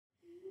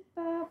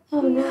Oh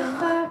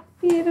no.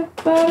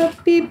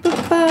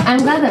 I'm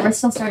glad that we're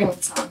still starting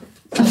with the song.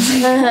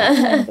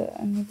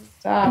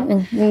 Stop.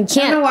 You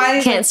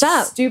can't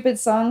stop. Stupid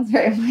songs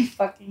are in my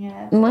fucking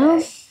head. Well,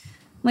 I'm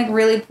like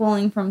really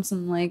pulling from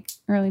some like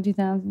early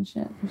 2000s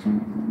shit for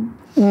some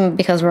reason.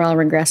 because we're all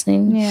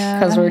regressing. Yeah.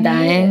 Because we're I hate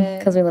dying. it.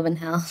 Because we live in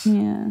hell.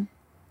 Yeah.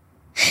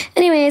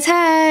 Anyways,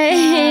 hi.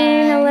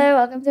 Hello,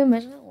 welcome to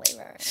Emotional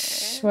Labor.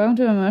 Welcome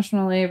to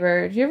Emotional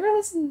Labor. Did you ever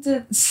listen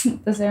to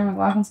the Sarah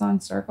McLachlan song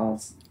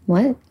Circles?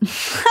 What?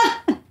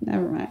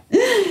 Never mind.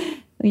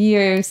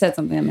 You said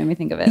something that made me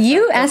think of it.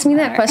 You asked me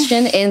that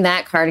question in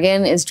that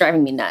cardigan is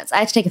driving me nuts. I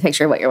have to take a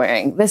picture of what you're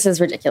wearing. This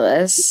is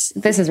ridiculous.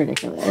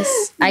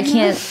 I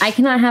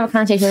cannot have a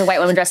conversation with a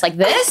white woman dressed like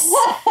this,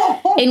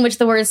 in which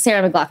the words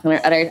Sarah McLachlan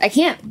are uttered. I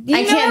can't do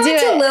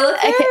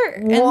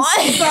it.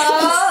 What?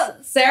 Saw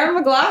Sarah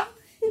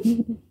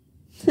McLachlan?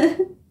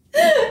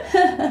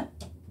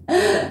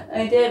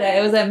 I did.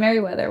 I was at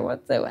Merriweather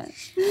once I went.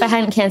 If I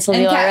hadn't canceled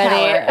you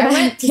already. I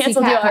went to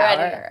canceled you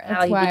already.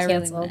 That's why I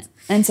really went.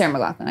 And Sarah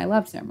McLachlan. I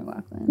love Sarah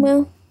McLachlan.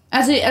 Well,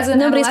 as a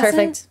nobody's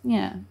perfect.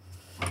 Yeah.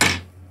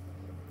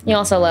 You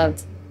also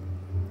loved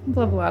I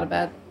love a lot of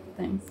bad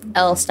things.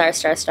 L star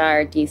star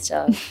star D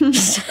star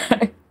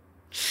star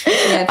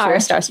Yeah, R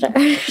star star.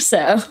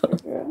 So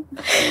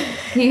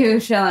he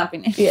who shall not be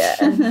named.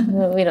 yeah,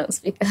 we don't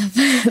speak of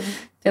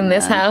in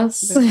this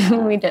house.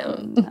 We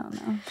don't. No.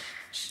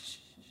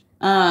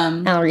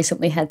 Al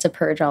recently had to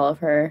purge all of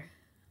her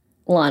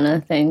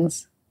Lana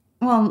things.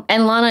 Well,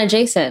 and Lana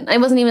adjacent.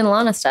 It wasn't even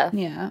Lana stuff.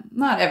 Yeah,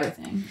 not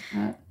everything.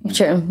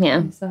 True,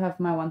 yeah. I still have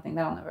my one thing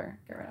that I'll never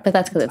get rid of. But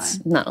that's because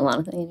it's not a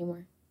Lana thing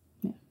anymore.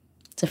 Yeah.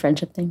 It's a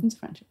friendship thing. It's a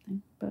friendship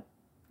thing, but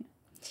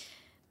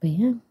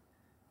yeah.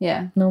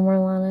 Yeah. No more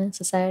Lana.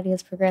 Society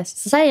has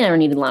progressed. Society never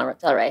needed Lana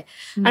Del Rey.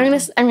 I'm gonna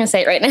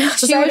say it right now.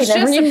 She was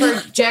just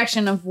a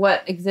projection of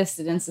what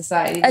existed in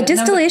society. A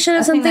distillation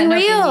of something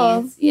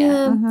real.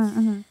 Yeah.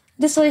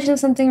 Distillation of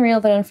something real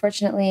that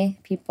unfortunately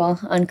people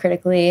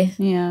uncritically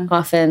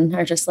often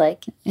are just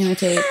like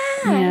imitate.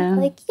 Yeah.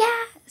 Like,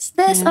 yes,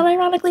 this,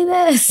 unironically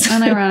this.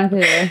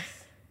 Unironically this.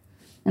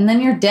 And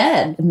then you're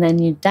dead. And then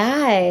you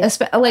die.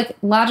 Like,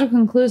 logical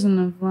conclusion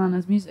of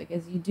Lana's music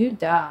is you do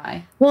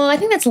die. Well, I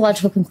think that's a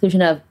logical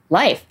conclusion of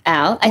life,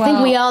 Al. I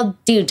think we all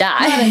do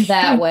die. Not in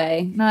that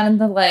way. Not in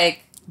the,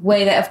 like,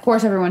 way that, of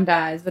course, everyone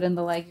dies, but in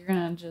the, like, you're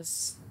gonna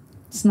just...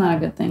 It's not a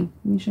good thing.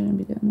 You shouldn't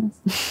be doing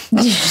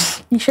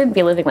this. You shouldn't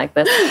be living like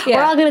this. Yeah.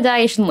 We're all going to die.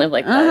 You shouldn't live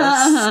like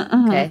this.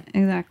 Okay.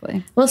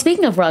 Exactly. Well,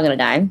 speaking of we're all going to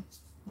die.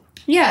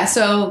 Yeah,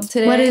 so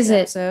today... What is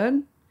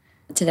episode?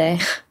 Today.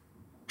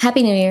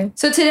 Happy New Year.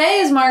 So today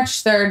is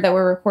March 3rd that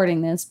we're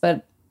recording this,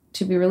 but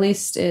to be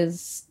released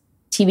is...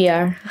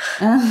 TBR.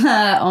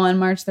 On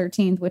March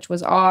 13th, which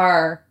was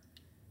our...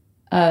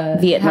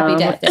 Vietnam.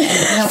 Happy Death Day.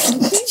 No.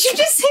 Did you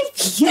just say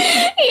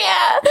yeah.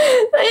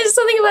 There's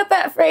something about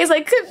that phrase.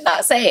 I could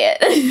not say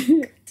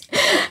it.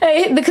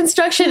 The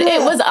construction,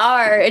 it was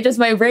our. It just,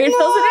 my brain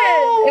fills it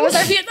in. It was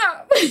our Vietnam.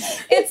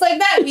 It's like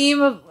that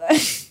meme of...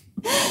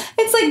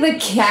 It's like the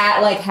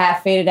cat, like,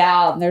 half faded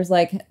out, and there's,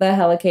 like, the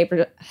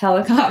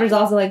helicopter's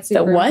also, like,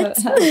 super... The what?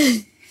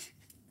 I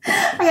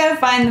gotta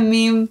find the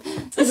meme,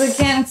 because I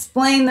can't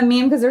explain the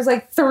meme, because there's,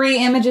 like,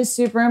 3 images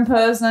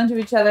superimposed onto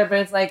each other, but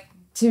it's, like,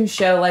 to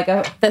show like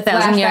the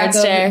 1,000-yard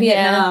stare,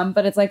 Vietnam,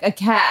 but it's like a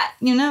cat,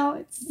 you know?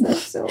 It's so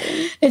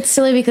silly. It's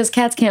silly because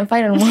cats can't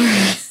fight in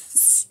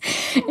wars.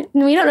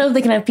 We don't know if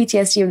they can have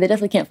PTSD, but they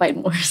definitely can't fight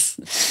in wars.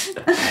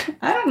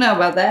 I don't know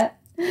about that.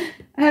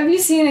 Have you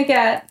seen a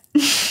cat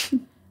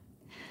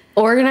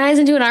organized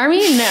into an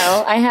army?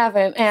 No, I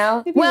haven't.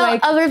 Al. Well,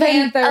 like other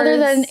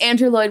than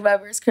Andrew Lloyd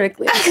Webber's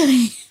critically.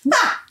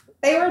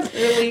 They were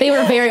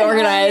very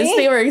organized.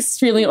 They were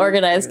extremely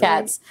organized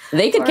cats.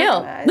 They could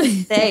kill.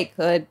 They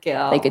could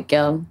kill. They could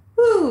kill.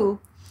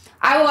 Woo.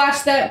 I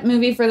watched that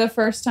movie for the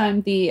first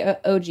time, the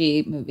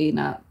OG movie,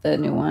 not the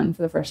new one,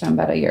 for the first time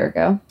about a year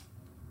ago.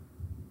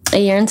 A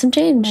year and some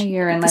change. A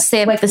year and the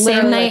same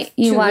night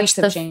you watched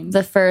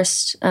the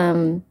first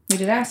we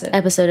did acid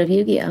episode of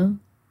Yu-Gi-Oh!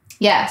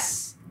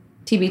 Yes.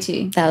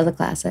 TBT. That was a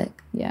classic.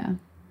 Yeah.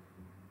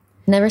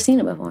 Never seen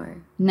it before.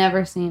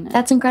 Never seen it.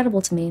 That's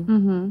incredible to me.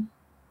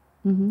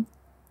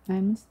 I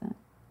missed that.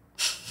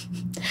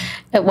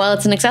 Well,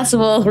 it's an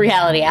accessible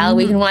reality, Al.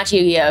 We can watch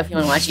Yu-Gi-Oh! If you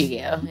want to watch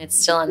Yu-Gi-Oh! It's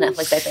still on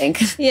Netflix, I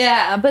think.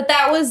 Yeah, but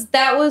that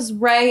was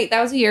right.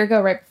 That was a year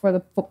ago, right before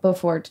that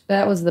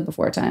was the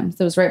before times.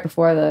 That was right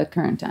before the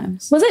current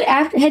times. Was it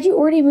after? Had you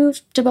already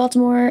moved to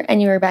Baltimore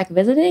and you were back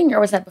visiting, or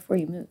was that before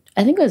you moved?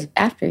 I think it was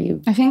after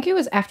you. I think it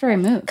was after I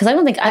moved. Because I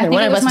don't think either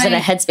one of us was in a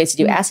headspace to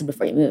do acid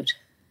before you moved.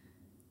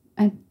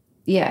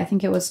 Yeah, I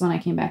think it was when I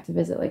came back to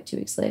visit, like 2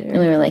 weeks later. And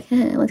we were like,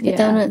 hey, let's get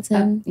donuts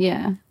and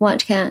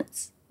watch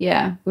cats.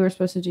 Yeah, we were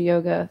supposed to do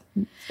yoga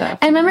stuff.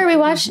 I remember we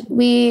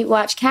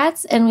watched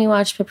Cats and we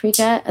watched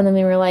Paprika, and then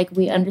we were like,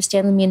 we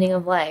understand the meaning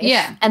of life.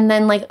 Yeah. And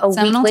then like a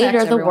week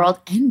later, the world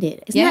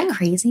ended. Isn't that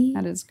crazy?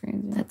 That is crazy.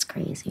 That's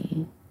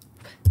crazy.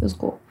 It was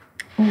cool.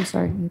 Oh,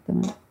 sorry.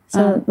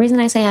 So the reason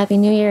I say Happy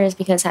New Year is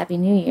because Happy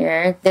New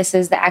Year, this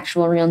is the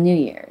actual real New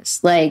Year's.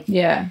 Like,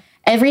 yeah.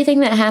 everything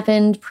that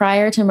happened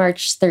prior to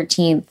March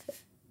 13th,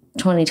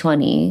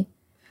 2020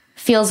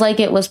 feels like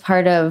it was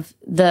part of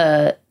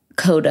the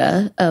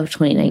coda of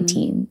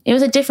 2019. It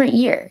was a different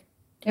year.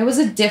 It was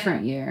a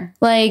different year.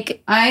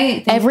 Like,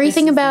 I think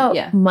everything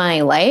about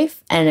my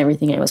life and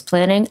everything I was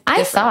planning,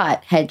 I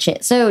thought had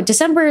changed. So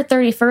December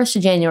 31st to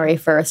January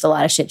 1st, a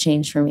lot of shit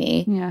changed for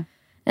me. Yeah.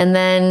 And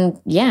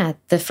then,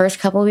 the first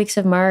couple of weeks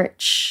of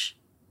March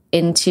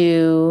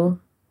into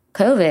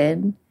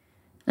COVID,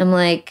 I'm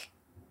like,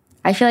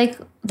 I feel like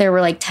there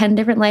were like 10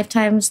 different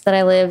lifetimes that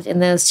I lived in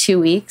those 2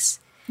 weeks.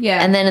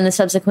 Yeah. And then in the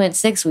subsequent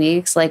 6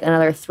 weeks, like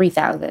another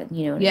 3,000,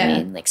 you know what I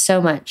mean? Like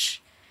so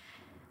much.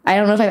 I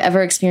don't know if I've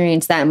ever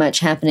experienced that much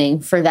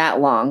happening for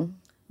that long.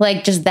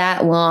 Like just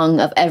that long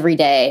of every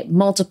day,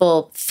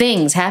 multiple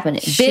things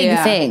happening, big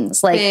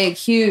things, like big,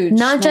 huge,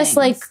 not just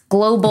like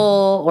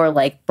global or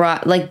like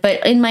broad, like,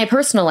 but in my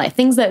personal life,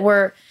 things that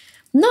were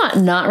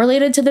not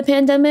related to the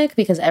pandemic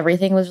because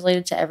everything was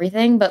related to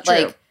everything, but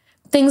like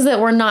things that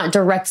were not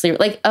directly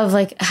like of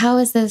like, how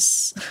is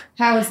this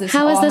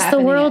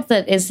the world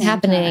that is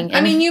happening?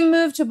 I mean, you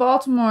moved to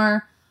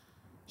Baltimore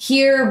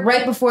here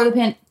right before the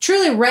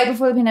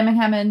pandemic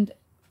happened,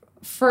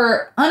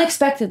 for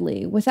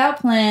unexpectedly, without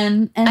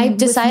plan. And I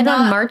decided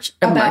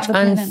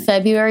on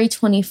February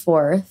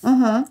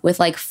 24th with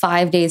like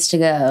 5 days to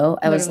go.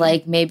 I was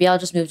like, maybe I'll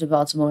just move to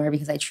Baltimore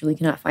because I truly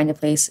cannot find a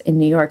place in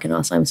New York. And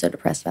also I'm so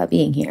depressed about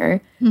being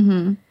here.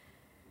 Mm-hmm.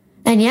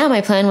 And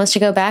my plan was to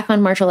go back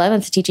on March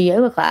 11th to teach a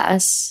yoga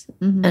class.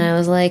 Mm-hmm. And I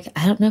was like,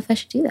 I don't know if I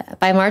should do that.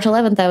 By March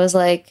 11th, I was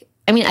like,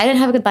 I mean, I didn't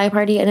have a goodbye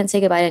party. I didn't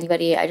say goodbye to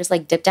anybody. I just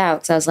like dipped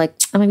out. So I was like,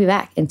 I'm going to be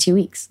back in 2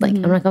 weeks. Like,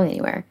 I'm not going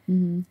anywhere.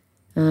 Mm-hmm.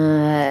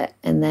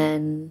 And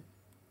then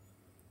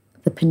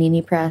the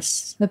Panini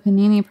Press.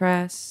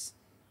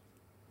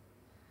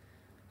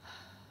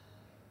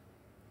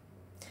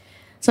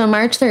 So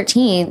March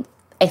 13th,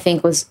 I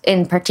think, was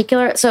in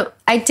particular. So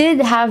I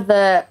did have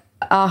the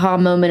aha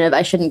moment of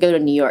I shouldn't go to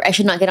New York. I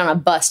should not get on a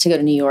bus to go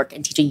to New York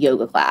and teach a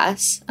yoga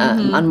class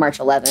on March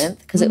 11th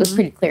because it was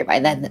pretty clear by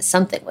then that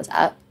something was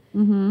up.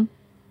 Mm-hmm.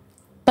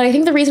 But I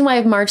think the reason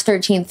why March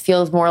 13th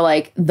feels more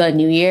like the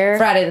New Year.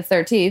 Friday the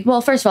 13th.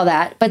 Well, first of all,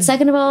 that. But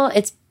second of all,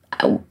 it's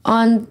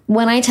on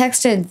when I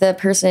texted the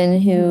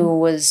person who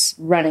was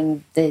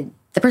running the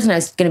person I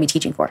was going to be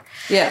teaching for.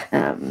 Yeah.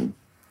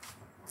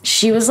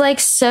 She was like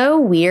so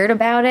weird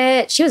about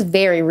it. She was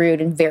very rude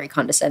and very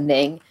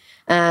condescending.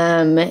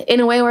 In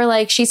a way where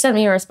like she sent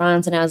me a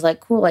response and I was like,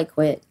 cool, I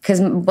quit.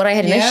 Because what I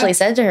had initially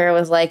said to her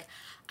was like,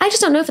 I just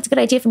don't know if it's a good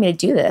idea for me to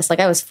do this. Like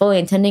I was fully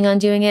intending on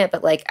doing it,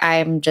 but like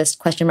I'm just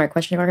question mark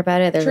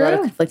about it. There's a lot of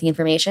conflicting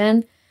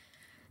information.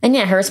 And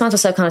her response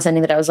was so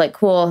condescending that I was like,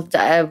 cool,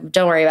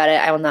 don't worry about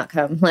it. I will not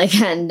come. Like,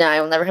 and I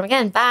will never come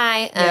again.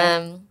 Bye.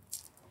 Yeah.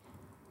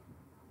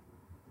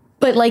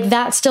 But like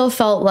that still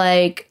felt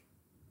like,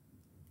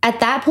 at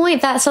that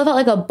point, that still felt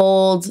like a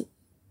bold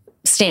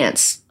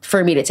stance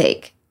for me to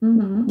take.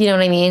 Mm-hmm. You know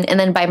what I mean? And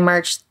then by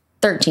March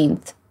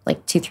 13th,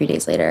 like 2-3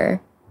 days later,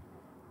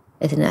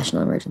 it's a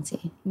national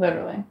emergency.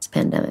 Literally. It's a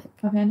pandemic.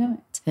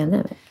 It's a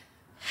pandemic.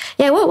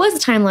 Yeah, what was the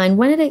timeline?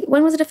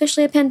 When was it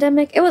officially a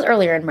pandemic? It was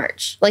earlier in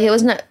March. Like, it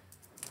was not...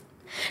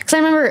 Because I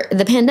remember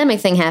the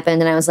pandemic thing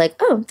happened, and I was like,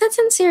 oh, that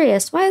sounds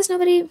serious. Why is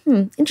nobody...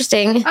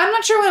 interesting. I'm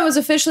not sure when it was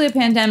officially a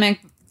pandemic,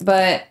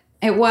 but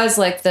it was,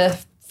 like, the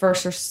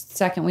first or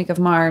second week of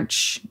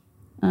March.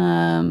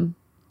 It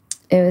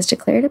was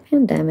declared a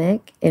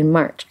pandemic in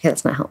March. Okay,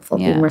 that's not helpful.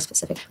 Be more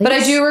specific, please. But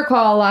I do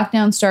recall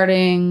lockdown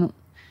starting...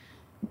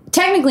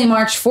 technically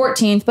March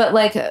 14th, but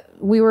like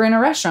we were in a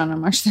restaurant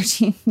on March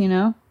 13th, you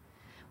know?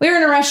 We were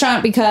in a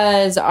restaurant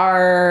because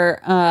our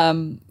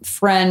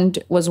friend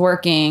was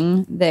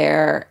working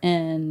there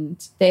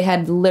and they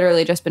had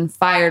literally just been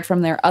fired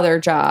from their other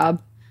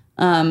job.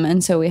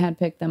 And so we had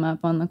picked them up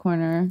on the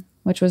corner,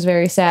 which was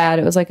very sad.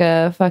 It was like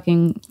a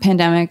fucking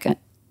pandemic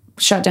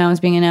shutdown was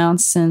being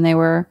announced and they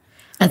were...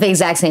 At the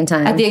exact same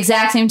time. At the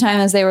exact same time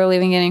as they were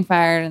leaving, getting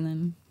fired, and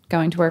then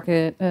going to work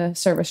at a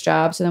service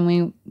job. So then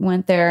we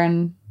went there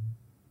and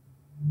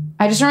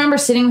I just remember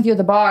sitting with you at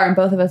the bar and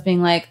both of us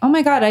being like, oh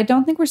my God, I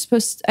don't think we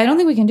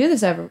can do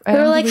this ever. We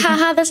were like,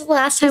 haha, this is the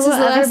last time we'll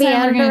ever be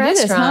out of a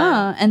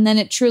restaurant. And then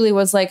it truly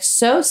was like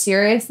so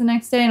serious the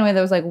next day in a way that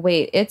was like,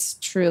 wait, it's a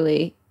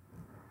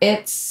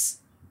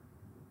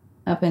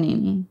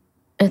panini.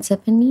 It's a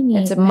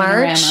panini. It's a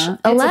March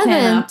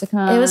panorama.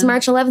 11th. It was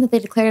March 11th that they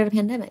declared it a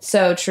pandemic.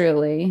 So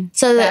truly.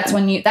 So that's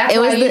why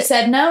you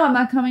said, no, I'm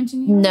not coming to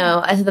New York.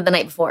 No, I said that the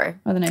night before.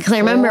 Oh, the night before. Because I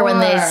remember when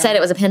they said it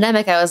was a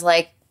pandemic, I was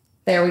like,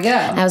 there we go.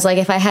 I was like,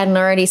 if I hadn't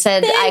already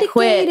said I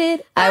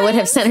quit, I would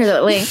have sent her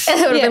the link.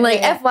 I would have been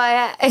like,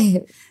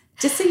 FYI.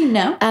 Just so you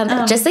know.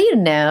 Just so you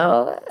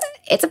know,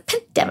 it's a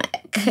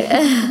pandemic.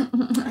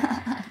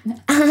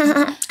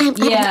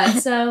 Yeah,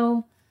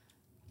 so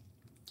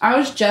I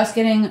was just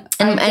getting...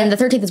 And the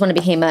 13th is when it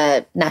became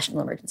a national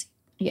emergency.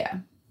 Yeah.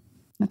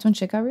 That's when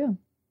shit got real.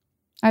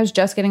 I was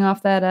just getting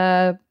off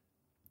that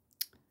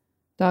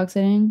dog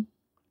sitting.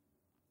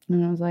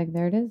 And I was like,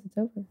 there it is. It's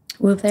over.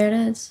 Whoop, there it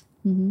is.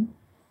 Mm-hmm.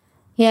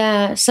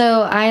 Yeah,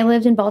 so I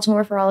lived in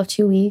Baltimore for all of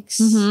 2 weeks.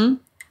 Mm-hmm.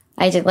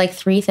 I did like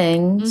 3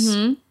 things.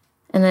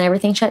 And then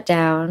everything shut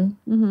down.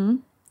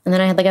 And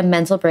then I had like a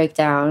mental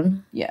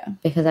breakdown. Yeah.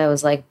 Because I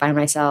was like by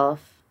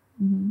myself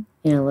in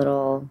a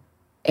little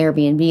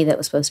Airbnb that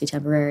was supposed to be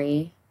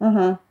temporary.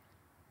 And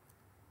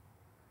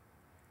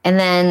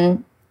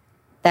then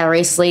that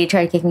racist lady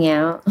tried to kick me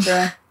out.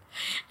 Sure.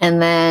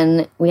 And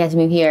then we had to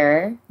move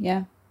here.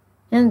 Yeah.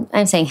 And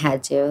I'm saying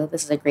had to.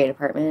 This is a great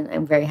apartment.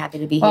 I'm very happy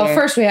to be here. Well,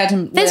 first we had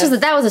to.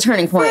 That was a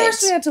turning point.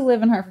 First, we had to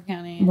live in Hartford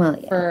County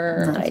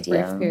for not a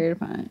ideal. brief period of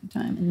time,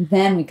 and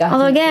then we got.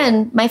 Although to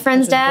again, my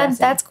friend's dad,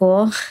 that's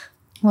cool.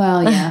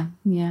 Well, yeah,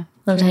 yeah.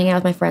 Love to hang out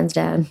with my friend's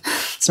dad.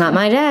 It's not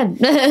my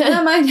dad.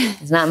 Not my dad.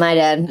 It's not my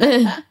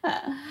dad.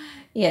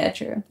 Yeah,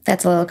 true.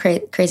 That's a little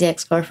crazy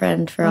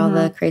ex-girlfriend for all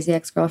the crazy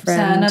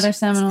ex-girlfriends. Another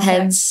seminal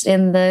heads text.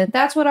 in the.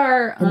 That's what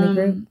our the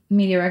group.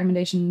 Media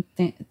recommendation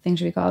thing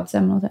should be called,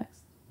 seminal text.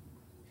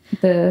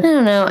 I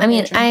don't know. I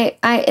mean, I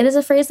it is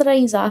a phrase that I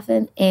use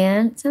often,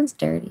 and it sounds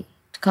dirty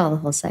to call the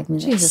whole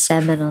segment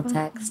seminal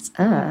text.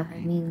 I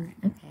mean,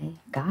 okay,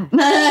 God.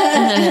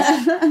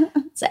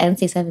 It's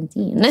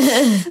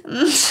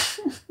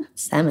NC-17.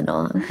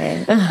 Seminal,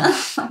 okay.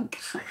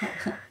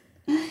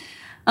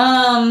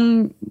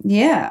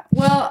 Yeah.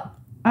 Well,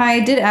 I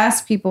did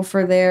ask people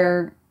for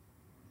their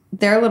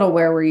little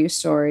 "Where were you"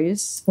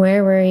 stories.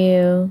 Where were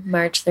you,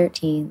 March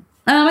 13th?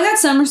 I got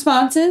some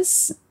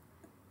responses,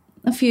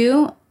 a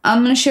few.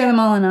 I'm going to share them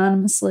all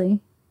anonymously.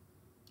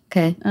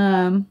 Okay.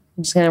 I'm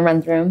just going to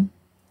run through them.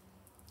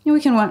 Yeah, we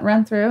can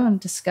run through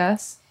and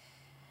discuss.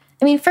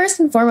 I mean, first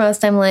and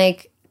foremost, I'm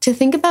like, to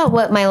think about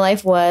what my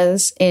life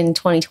was in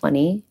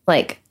 2020,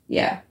 like,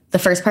 yeah, the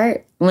first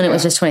part, when it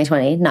was just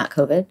 2020, not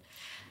COVID.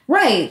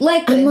 Right.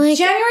 Like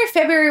January,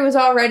 February was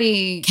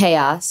already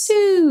chaos.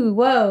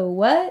 Whoa,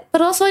 what?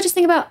 But also I just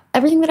think about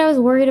everything that I was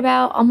worried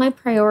about, all my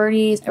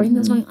priorities, everything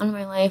that was going on in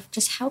my life,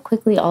 just how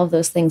quickly all of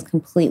those things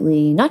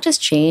completely, not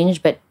just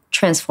changed, but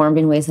transformed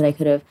in ways that I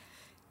could have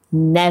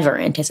never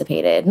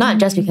anticipated. Not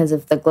just because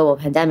of the global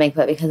pandemic,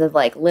 but because of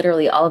like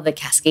literally all of the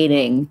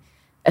cascading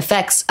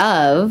effects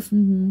of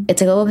it's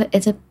a global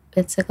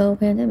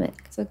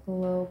pandemic. It's a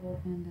global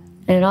pandemic.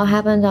 And it all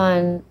happened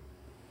on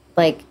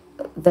like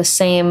the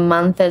same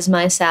month as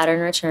my Saturn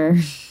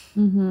return.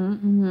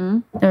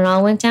 And it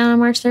all went down on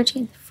March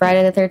 13th,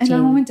 Friday the 13th. And it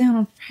all went down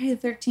on Friday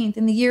the 13th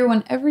in the year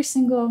when every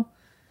single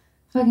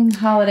fucking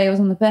holiday was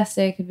on the best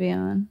day it could be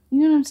on.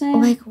 You know what I'm saying?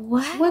 Like,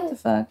 what? What the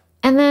fuck?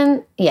 And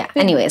then,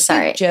 anyway,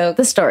 sorry. Joke.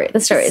 The stories.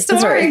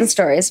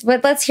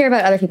 But let's hear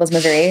about other people's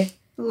misery.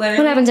 Literally.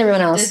 What happened to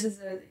everyone else?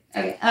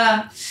 Okay.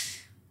 I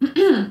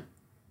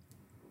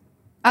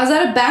was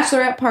at a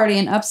bachelorette party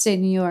in upstate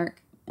New York.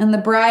 And the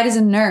bride is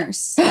a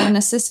nurse at an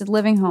assisted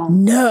living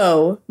home.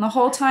 No. And the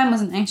whole time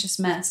was an anxious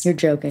mess. You're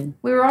joking.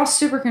 We were all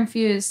super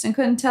confused and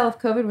couldn't tell if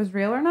COVID was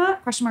real or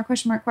not. Question mark,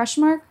 question mark,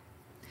 question mark.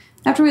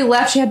 After we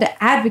left, she had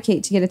to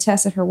advocate to get a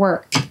test at her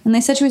work. And they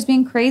said she was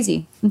being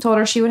crazy and told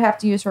her she would have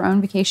to use her own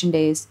vacation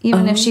days,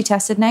 even if she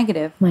tested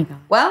negative. Oh my God.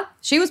 Well,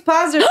 she was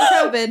positive for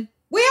COVID.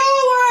 We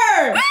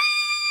all were!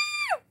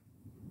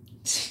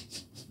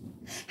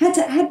 Had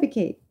to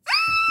advocate.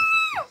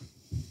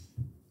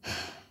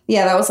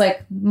 Yeah, that was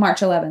like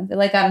March 11th.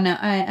 Like, I don't know.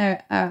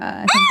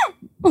 I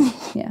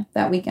think, yeah,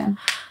 that weekend.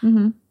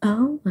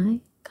 Oh my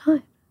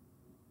God.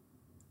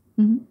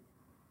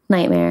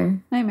 Nightmares.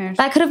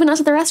 That could have been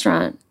us at the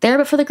restaurant. There,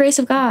 but for the grace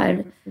of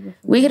God.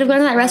 We could have gone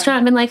to that restaurant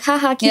and been like,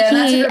 haha,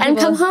 kiki, and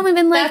come home and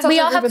been like,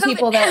 we all have COVID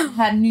people that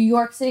had New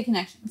York City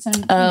connections. So,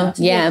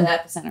 yeah. The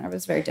epicenter of it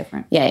was very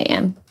different.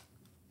 Yeah.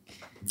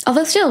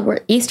 Although still, we're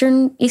East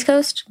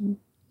Coast.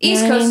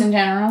 East Coast in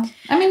general.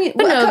 I mean,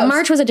 but no,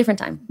 March was a different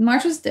time.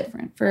 March was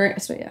different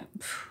so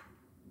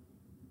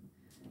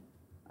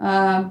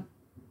yeah.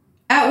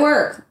 At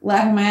work,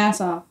 laughing my ass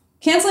off.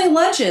 Canceling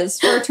lunches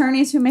for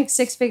attorneys who make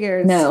 6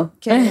 figures. No.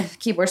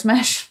 Keyboard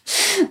smash.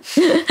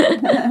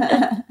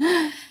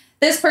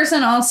 This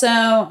person also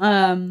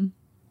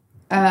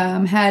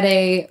had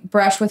a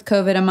brush with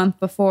COVID a month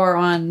before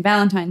on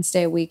Valentine's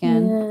Day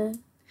weekend. Yeah.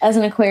 As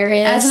an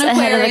Aquarius.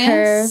 Ahead of the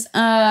curve.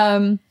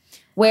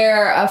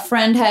 Where a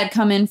friend had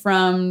come in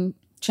from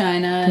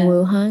China.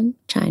 Wuhan,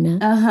 China.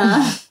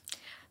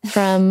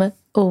 From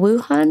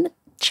Wuhan,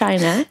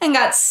 China. And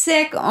got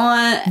sick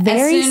as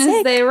soon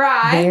as they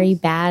arrived. Very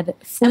bad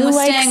flu-like and was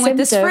staying with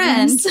this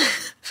friend.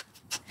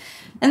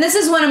 And this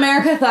is when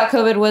America thought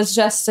COVID was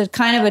just a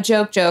kind of a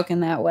joke in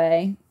that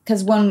way.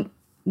 Because when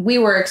we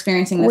were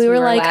experiencing this, we were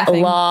like,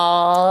 laughing.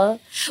 Lol.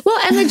 Well,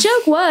 and the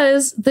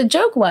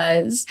joke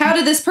was, how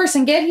did this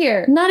person get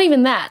here? Not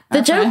even that.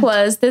 The joke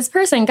was, this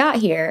person got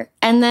here,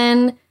 and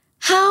then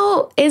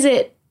how is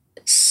it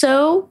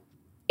so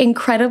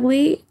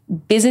incredibly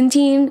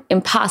Byzantine,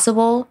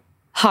 impossible,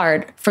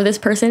 hard for this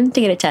person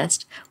to get a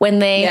test when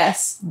they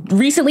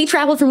recently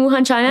traveled from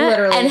Wuhan,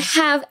 China, and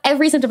have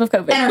every symptom of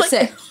COVID. And are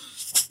sick.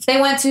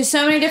 They went to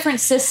so many different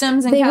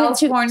systems in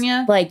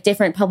California. Like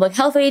different public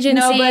health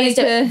agencies,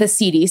 the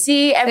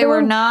CDC. Everyone they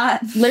were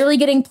not.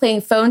 Literally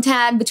playing phone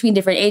tag between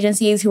different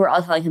agencies who were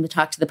all telling him to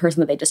talk to the person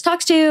that they just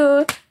talked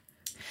to.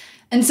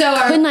 And so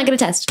could not get a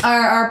test.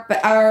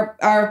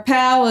 Our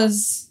pal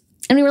was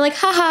And we were like,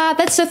 haha,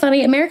 that's so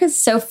funny. America's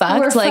so fucked.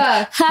 We're like,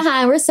 fucked.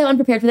 haha, we're so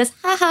unprepared for this.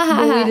 Ha ha ha.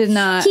 But ha. we did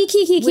not. Key,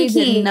 key, key, We key,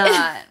 key. did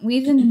not. We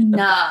did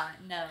not.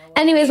 No.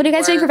 Anyways, what are you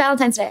guys doing for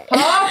Valentine's Day?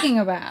 Talking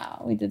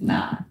about? We did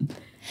not.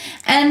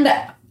 And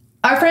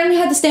our friend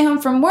had to stay home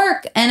from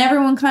work, and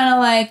everyone kind of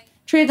like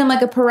treated them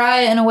like a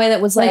pariah in a way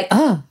that was like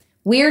oh.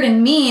 weird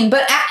and mean,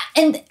 but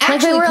and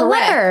actually were a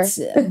correct.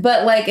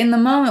 But like in the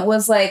moment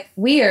was like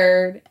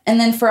weird, and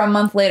then for a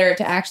month later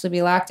to actually be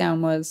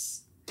lockdown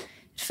was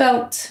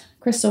felt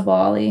crystal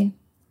ball-y.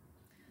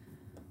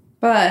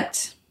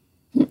 But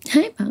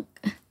Hi, Punk.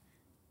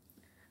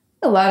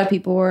 a lot of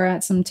people were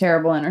at some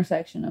terrible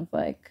intersection of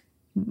like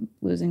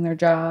losing their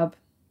job.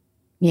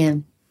 Yeah.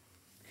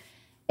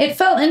 It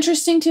felt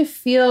interesting to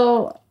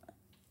feel,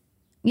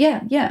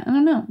 I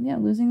don't know. Yeah,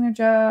 losing their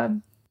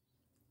job,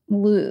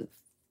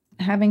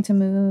 having to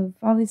move,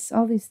 all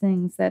these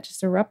things that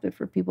just erupted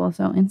for people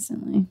so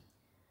instantly.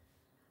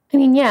 I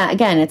mean, yeah,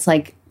 again, it's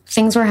like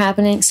things were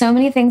happening. So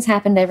many things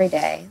happened every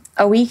day.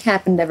 A week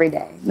happened every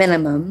day,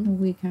 minimum. A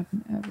week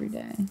happened every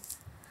day.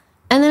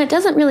 And then it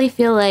doesn't really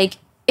feel like,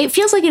 it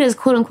feels like it is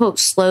quote unquote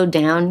slowed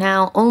down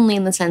now, only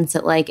in the sense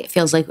that like it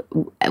feels like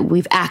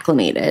we've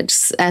acclimated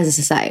as a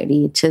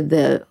society to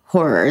the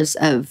horrors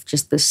of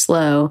just the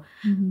slow,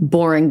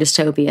 boring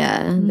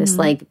dystopia, this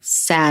like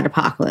sad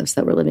apocalypse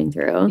that we're living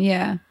through.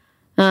 Yeah.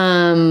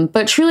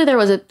 But truly there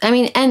was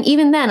and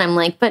even then I'm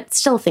like, but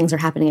still things are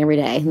happening every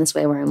day in this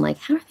way where I'm like,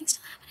 how are things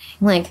still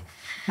happening? Like,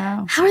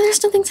 how are there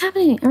still things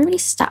happening? Everybody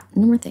stop.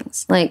 No more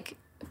things. Like,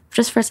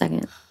 just for a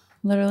second.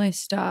 Literally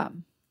stop.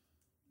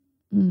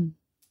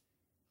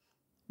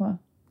 What?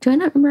 Do I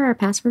not remember our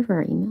password for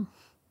our email?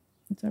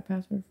 What's our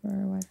password for our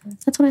Wi-Fi?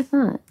 That's what I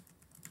thought.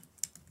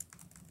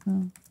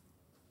 Oh.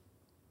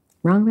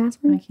 Wrong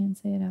password? I can't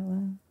say it out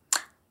loud.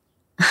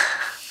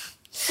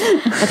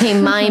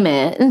 Okay, mime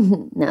it.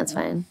 No, it's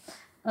fine.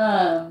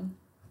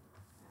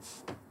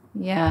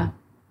 Yeah.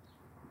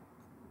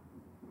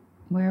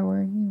 Where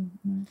were you?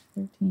 March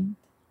 13th.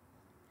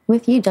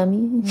 With you, dummy.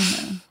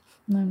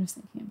 No, I'm just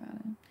thinking about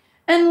it.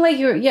 And like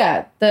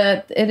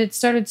it had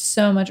started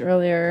so much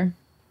earlier,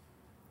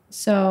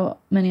 so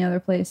many other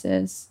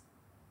places,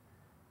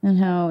 and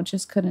how it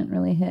just couldn't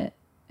really hit.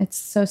 It's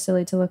so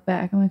silly to look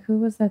back. I'm like, who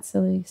was that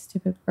silly,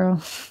 stupid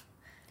girl?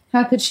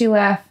 How could she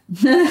laugh?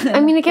 I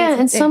mean, again,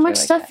 and so much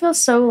like stuff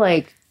feels so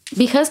like,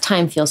 because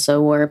time feels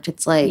so warped,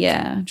 it's like,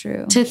 yeah,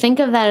 true. to think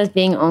of that as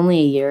being only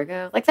a year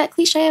ago, like that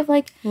cliche of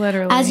like,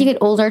 Literally. as you get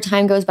older,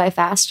 time goes by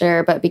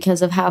faster, but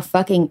because of how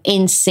fucking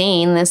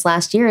insane this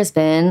last year has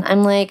been,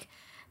 I'm like,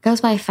 goes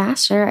by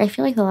faster. I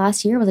feel like the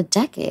last year was a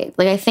decade.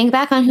 Like I think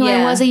back on who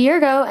I was a year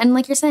ago, and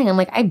like you're saying, I'm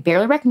like, I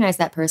barely recognize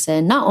that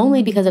person, not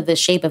only because of the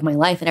shape of my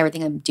life and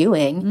everything I'm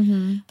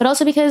doing, but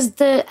also because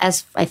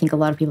as I think a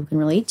lot of people can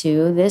relate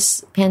to,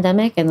 this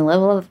pandemic and the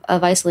level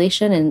of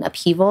isolation and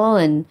upheaval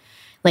and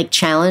like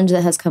challenge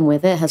that has come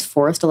with it has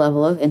forced a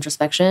level of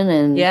introspection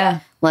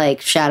and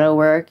like shadow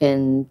work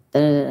and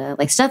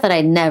like stuff that I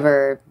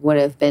never would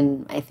have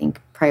been, I think,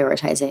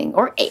 prioritizing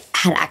or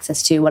had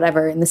access to,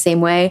 whatever, in the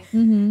same way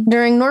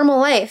during normal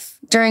life,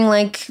 during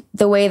like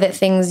the way that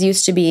things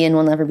used to be and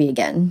will never be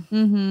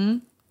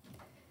again.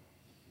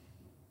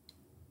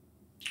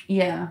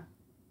 Yeah.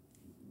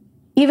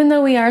 Even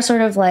though we are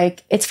sort of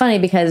like, it's funny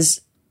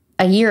because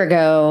a year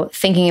ago,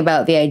 thinking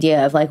about the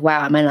idea of like,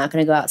 wow, am I not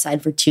going to go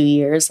outside for 2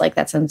 years? Like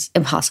that sounds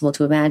impossible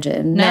to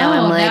imagine. Now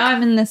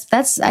I'm in this.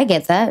 I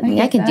get that.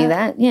 I can do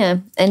that. Yeah.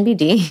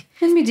 NBD.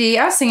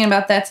 I was thinking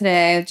about that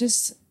today.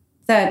 Just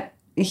that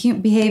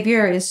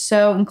behavior is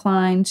so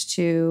inclined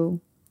to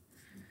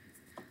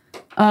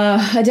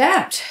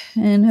adapt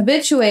and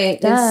habituate.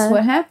 It's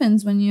what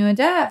happens when you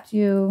adapt.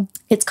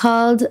 It's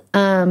called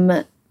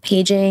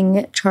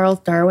paging Charles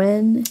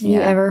Darwin. Have you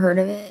ever heard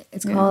of it?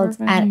 It's called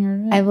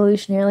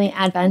evolutionarily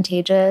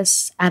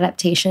advantageous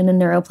adaptation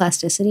and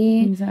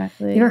neuroplasticity.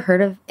 Exactly. You ever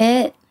heard of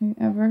it? Have you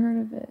ever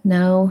heard of it?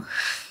 No.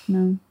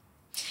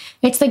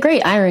 It's the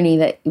great irony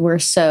that we're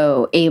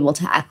so able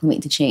to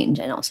acclimate to change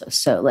and also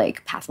so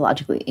like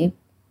pathologically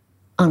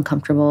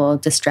uncomfortable,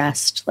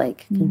 distressed,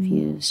 like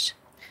confused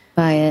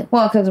by it.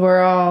 Well, because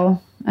we're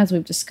all, as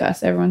we've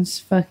discussed, everyone's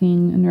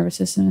fucking nervous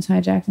system is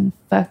hijacked and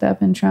fucked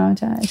up and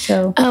traumatized.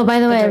 So, oh,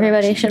 by the way,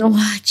 everybody should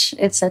watch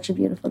It's Such a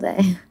Beautiful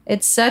Day.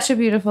 It's such a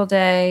beautiful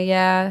day.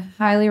 Yeah,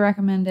 highly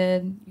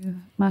recommended.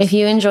 If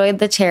you enjoyed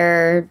the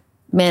terror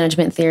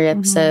management theory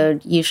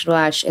episode, you should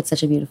watch It's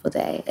Such a Beautiful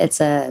Day.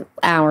 It's a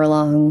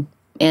hour-long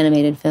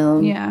animated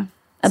film. Yeah,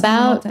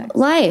 about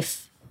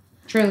life.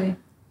 Truly.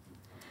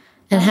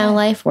 And how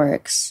life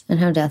works and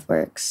how death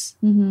works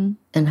and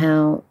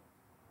how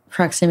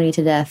proximity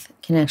to death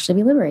can actually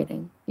be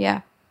liberating. Yeah.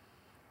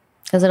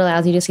 Because it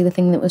allows you to see the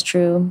thing that was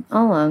true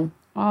all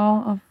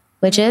along.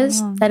 Which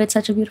is that it's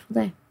such a beautiful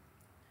day.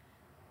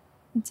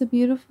 It's a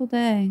beautiful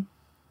day.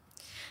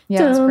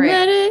 Yeah, it's great.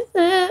 Let it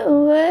that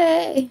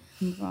way.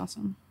 It was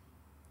awesome.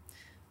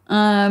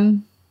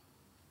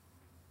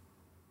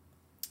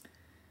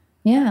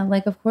 Yeah,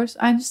 like, of course,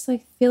 I just,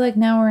 like, feel like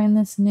now we're in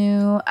this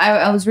new...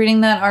 I was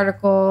reading that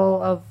article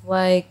of,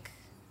 like,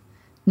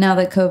 now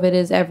that COVID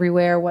is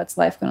everywhere, what's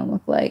life going to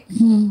look like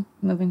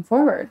moving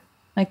forward?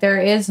 Like there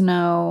is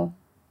no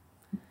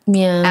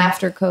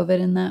after COVID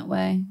in that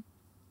way.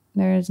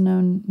 There is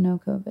no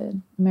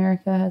COVID.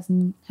 America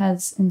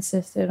has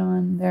insisted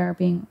on there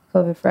being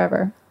COVID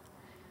forever.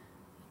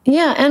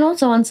 Yeah, and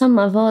also on some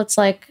level, it's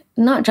like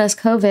not just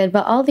COVID,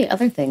 but all the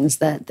other things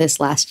that this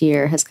last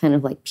year has kind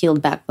of like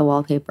peeled back the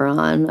wallpaper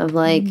on of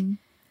like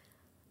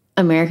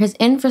America's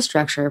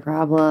infrastructure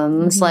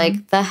problems,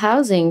 like the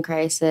housing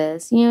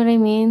crisis. You know what I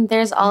mean?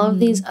 There's all of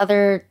these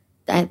other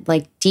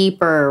like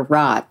deeper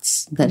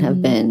rots that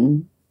have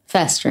been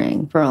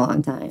festering for a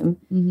long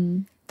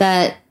time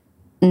that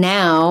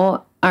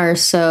now are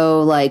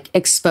so like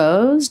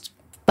exposed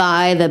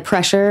by the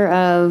pressure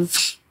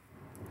of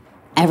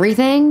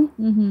everything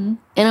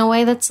in a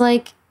way that's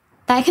like,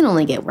 that can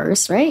only get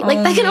worse, right?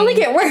 Like that can only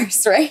get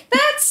worse, right?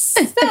 That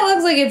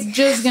looks like it's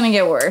just gonna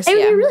get worse. It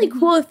would be really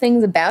cool if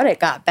things about it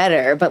got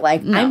better, but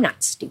like I'm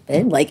not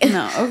stupid. Like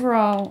no,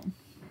 overall,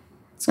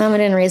 Mama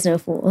didn't raise no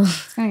fool.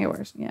 It's gonna get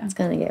worse. Yeah, it's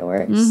gonna get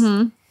worse.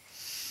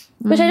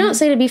 Which I don't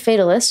say to be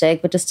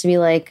fatalistic, but just to be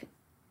like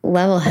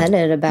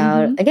level-headed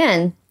about.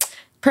 Again,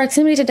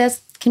 proximity to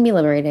death can be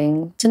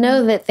liberating. To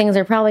know that things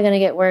are probably going to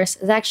get worse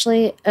is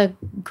actually a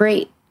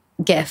great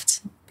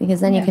gift, because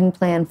then you can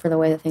plan for the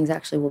way that things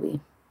actually will be.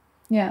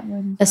 Yeah.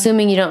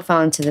 Assuming you don't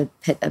fall into the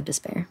pit of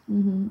despair.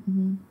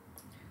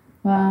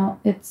 Well,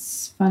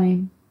 it's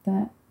funny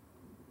that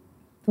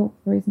the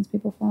reasons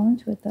people fall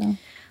into it, though.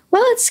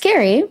 Well, it's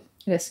scary.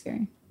 It is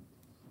scary.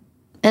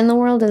 And the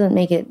world doesn't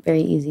make it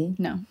very easy.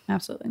 No,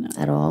 absolutely not.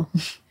 At all.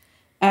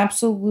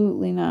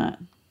 Absolutely not.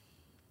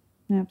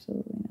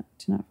 Absolutely not.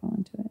 To not fall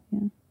into it,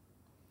 yeah.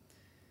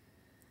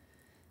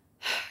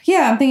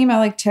 Yeah, I'm thinking about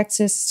like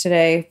Texas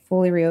today,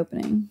 fully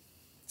reopening.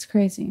 It's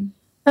crazy.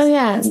 Oh,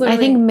 yeah. I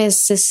think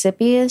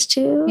Mississippi is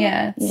too.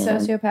 Yeah, it's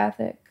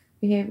sociopathic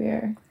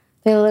behavior.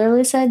 They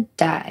literally said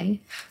die.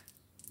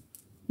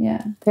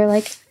 Yeah. They're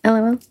like,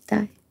 LOL,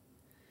 die.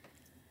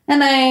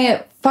 And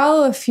I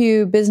follow a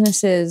few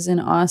businesses in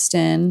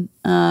Austin,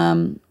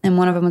 and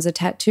one of them was a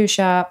tattoo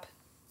shop.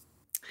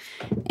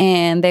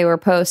 And they were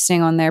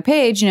posting on their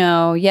page,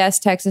 yes,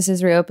 Texas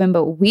is reopened,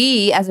 but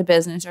we as a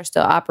business are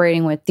still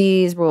operating with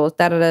these rules,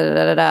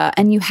 da-da-da-da-da-da.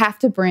 And you have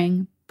to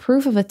bring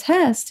proof of a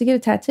test to get a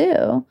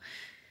tattoo.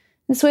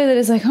 This way that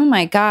is like, oh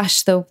my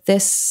gosh,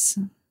 this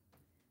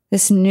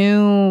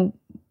new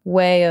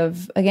way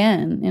of,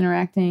 again,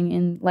 interacting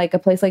in like a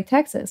place like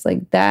Texas.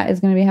 Like that is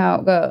going to be how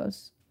it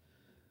goes.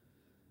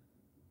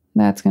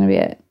 That's going to be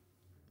it.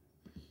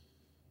 I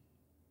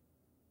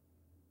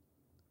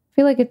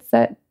feel like it's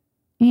that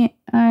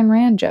Ayn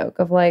Rand joke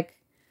of like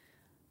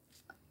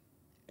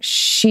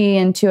she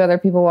and two other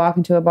people walk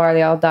into a bar,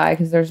 they all die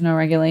because there's no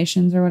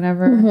regulations or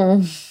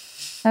whatever.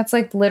 That's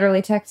like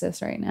literally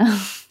Texas right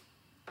now.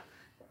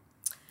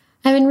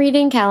 I've been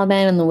reading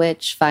Caliban and the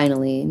Witch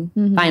finally.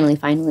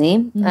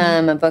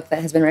 A book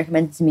that has been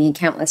recommended to me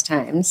countless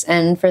times.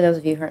 And for those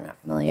of you who are not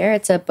familiar,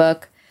 it's a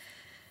book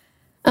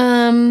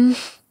that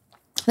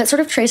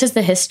sort of traces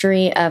the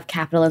history of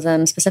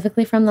capitalism,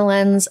 specifically from the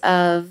lens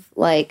of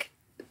like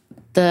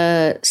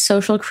the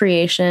social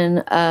creation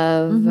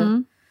of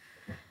and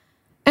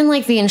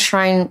like the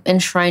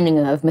enshrining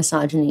of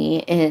misogyny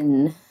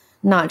in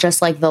not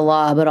just like the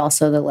law, but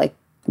also the like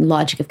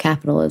logic of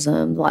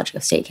capitalism, the logic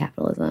of state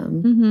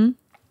capitalism.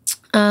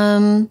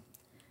 And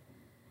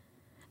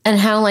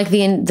how like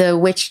the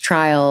witch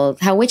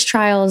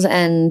trials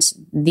and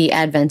the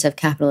advent of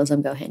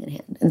capitalism go hand in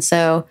hand. And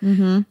so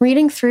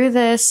reading through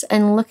this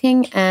and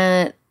looking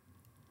at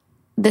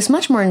this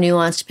much more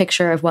nuanced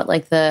picture of what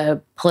like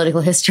the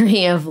political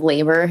history of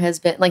labor has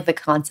been, like the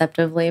concept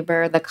of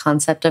labor, the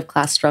concept of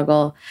class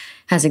struggle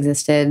has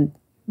existed.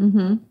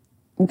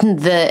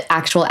 The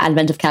actual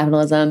advent of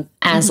capitalism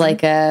as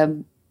like a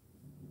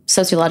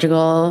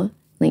sociological,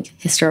 like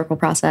historical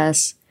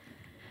process.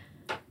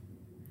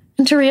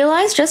 And to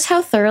realize just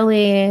how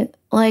thoroughly,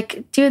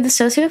 like, dude, the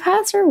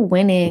sociopaths are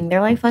winning. They're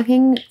like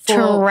fucking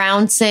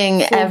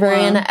trouncing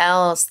everyone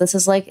else. This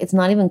is like, it's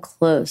not even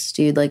close,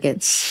 dude. Like,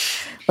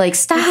 it's like,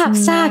 stop,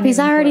 he's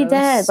already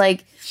dead.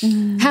 Like,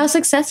 how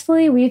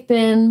successfully we've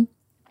been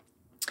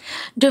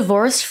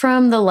divorced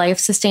from the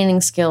life-sustaining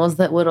skills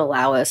that would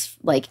allow us,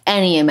 like,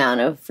 any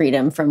amount of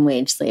freedom from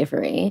wage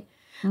slavery.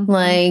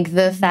 Like,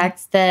 the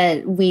fact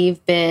that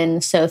we've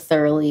been so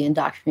thoroughly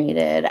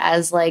indoctrinated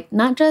as, like,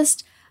 not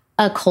just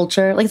a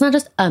culture, like, it's not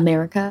just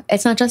America.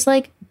 It's not just,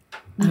 like,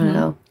 I don't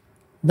know,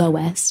 the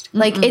West.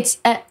 Like, it's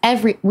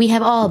we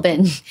have all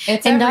been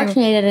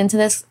indoctrinated into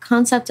this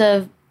concept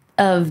of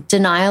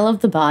denial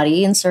of the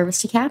body in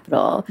service to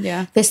capital.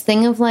 Yeah. This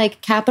thing of,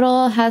 like,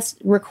 capital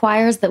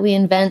requires that we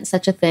invent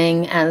such a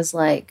thing as,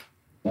 like,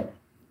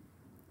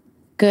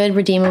 good,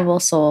 redeemable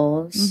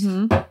souls.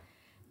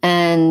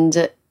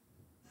 And,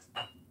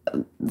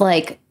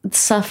 like,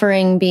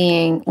 suffering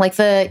being, like,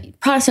 the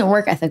Protestant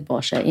work ethic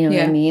bullshit, you know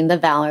what I mean? The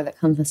valor that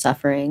comes with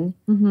suffering.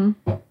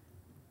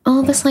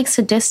 All this, like,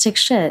 sadistic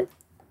shit.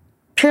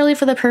 purely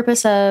for the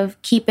purpose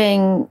of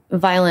keeping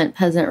violent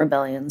peasant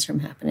rebellions from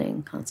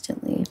happening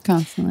constantly.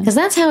 Because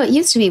that's how it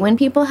used to be. When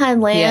people had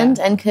land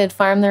and could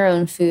farm their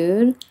own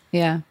food.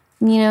 Yeah.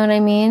 You know what I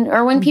mean?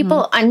 Or when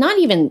people, I'm not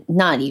even,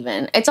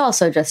 it's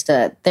also just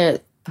they're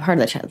part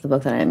of the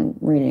book that I'm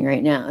reading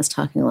right now is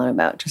talking a lot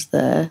about just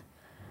the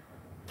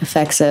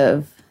effects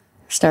of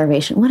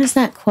starvation. What is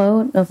that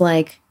quote of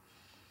like,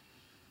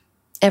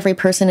 every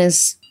person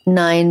is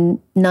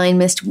nine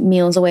missed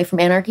meals away from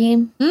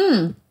anarchy?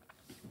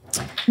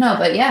 No,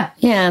 but yeah.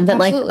 Yeah, but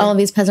absolutely. like all of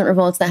these peasant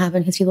revolts that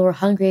happened because people were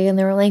hungry and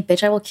they were like,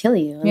 bitch, I will kill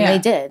you. And they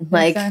did.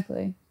 Like,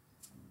 exactly.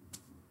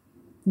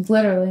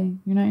 Literally,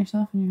 you're not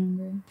yourself when you're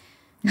hungry.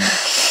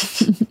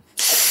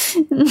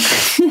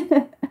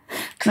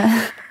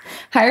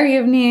 Hierarchy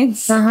of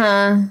needs.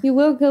 You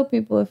will kill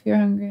people if you're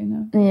hungry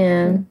enough.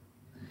 Yeah.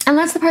 And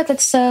that's the part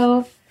that's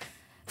so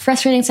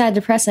frustrating, sad,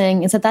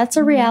 depressing, is that that's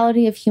a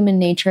reality of human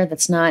nature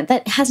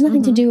that has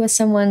nothing to do with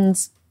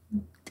someone's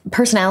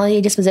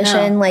personality,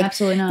 disposition. No, like,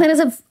 absolutely not. That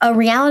is a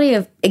reality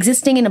of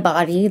existing in a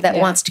body that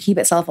wants to keep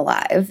itself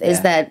alive,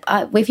 is that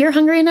if you're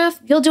hungry enough,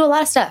 you'll do a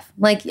lot of stuff.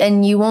 Like,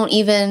 and you won't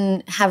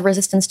even have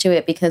resistance to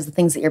it because the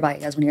things that your body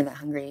does when you're that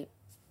hungry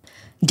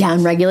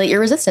downregulate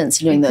your resistance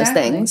to doing those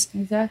things.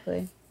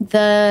 Exactly.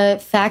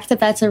 The fact that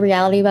that's a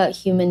reality about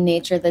human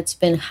nature that's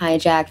been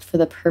hijacked for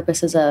the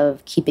purposes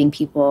of keeping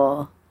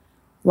people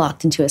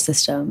locked into a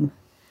system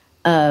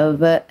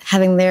of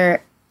having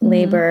their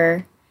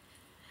labor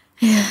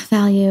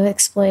value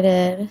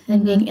exploited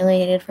and being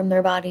alienated from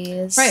their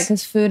bodies. Right,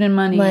 because food and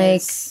money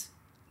is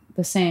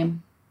the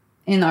same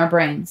in our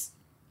brains.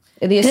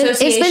 The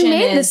association it's been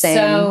made the same.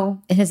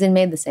 So, it has been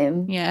made the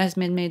same. Yeah, it has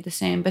been made the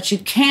same. But you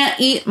can't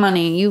eat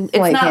money. It's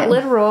not can't.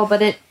 literal,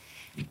 but it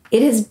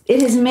has made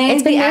It's been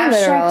made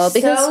literal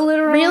because so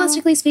literal.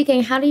 realistically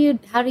speaking, how do you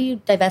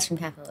divest from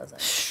capitalism?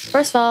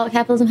 First of all,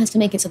 capitalism has to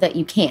make it so that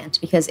you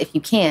can't, because if you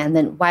can,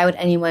 then why would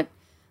anyone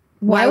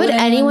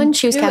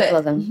choose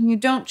capitalism? You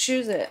don't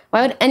choose it.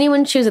 Why would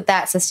anyone choose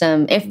that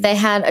system if they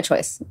had a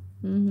choice?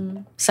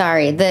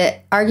 Sorry, the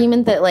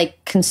argument that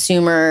like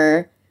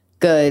consumer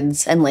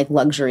goods and like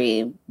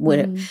luxury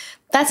would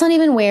that's not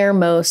even where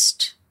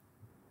most,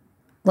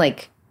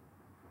 like,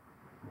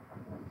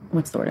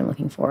 what's the word I'm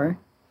looking for?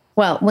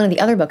 Well, one of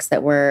the other books that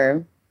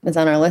is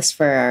on our list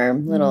for our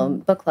little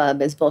book club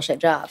is Bullshit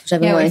Jobs, which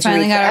I've been wanting to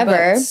read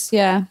forever.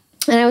 Yeah.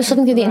 And I was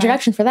flipping through the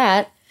introduction for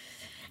that.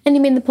 And he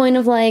made the point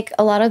of like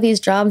a lot of these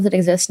jobs that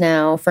exist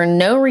now for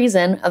no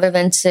reason other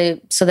than so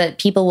that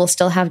people will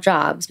still have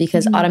jobs,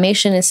 because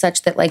automation is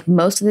such that like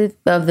most of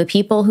the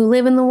people who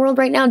live in the world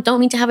right now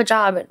don't need to have a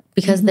job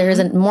because there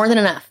isn't more than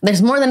enough.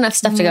 There's more than enough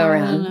stuff to go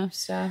around. Enough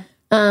stuff.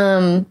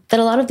 That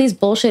a lot of these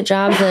bullshit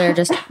jobs that are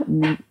just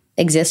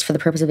exist for the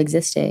purpose of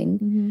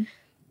existing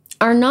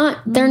are not,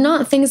 they're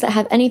not things that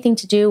have anything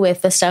to do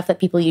with the stuff that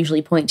people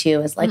usually point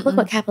to as like, look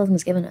what capitalism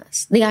has given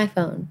us, the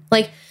iPhone.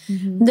 Like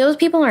those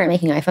people aren't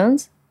making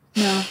iPhones.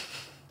 No,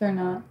 they're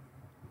not.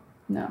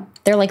 No.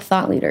 They're like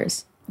thought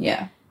leaders.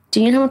 Yeah. Do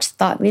you know how much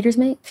thought leaders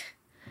make?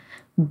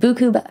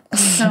 Buku bucks.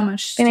 So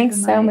much. They make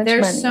so much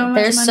money.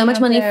 There's so much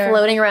money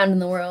floating around in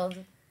the world.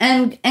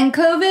 And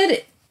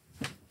COVID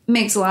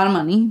makes a lot of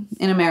money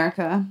in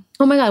America.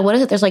 Oh my God, what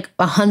is it? There's like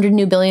 100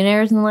 new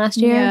billionaires in the last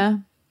year? Yeah.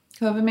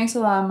 COVID makes a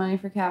lot of money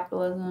for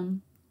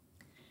capitalism.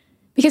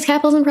 Because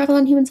capitalism profits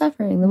on human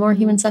suffering. The more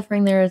human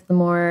suffering there is, the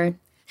more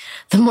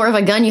of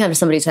a gun you have to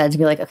somebody's head to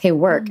be like, okay,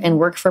 work and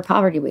work for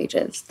poverty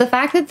wages. The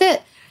fact that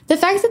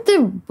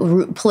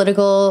the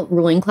political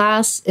ruling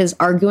class is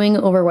arguing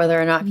over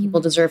whether or not people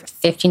deserve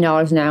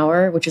 $15 an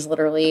hour, which is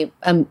literally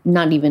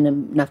not even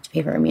enough to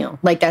pay for a meal.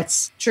 Like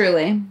that's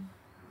truly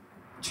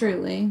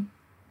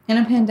in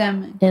a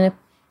pandemic,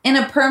 in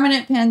a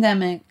permanent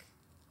pandemic.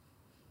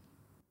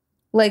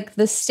 Like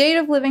the state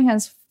of living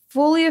has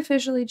fully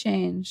officially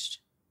changed.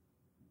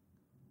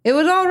 It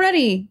was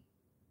already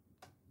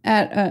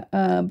at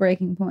a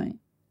breaking point,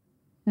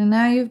 and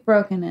now you've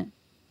broken it.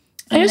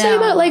 I just think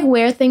about like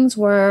where things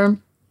were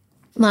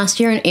last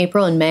year in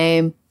April and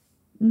May,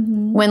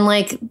 when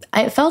like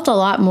I felt a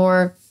lot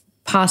more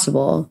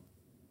possible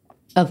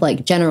of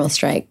like general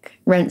strike,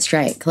 rent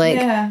strike. Like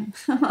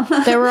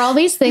there were all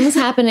these things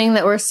happening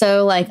that were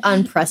so like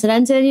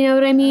unprecedented, you know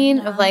what I mean?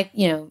 Of like,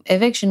 you know,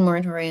 eviction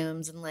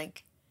moratoriums and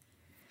like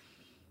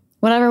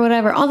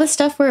whatever. All this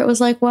stuff where it was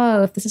like,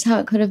 whoa, if this is how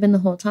it could have been the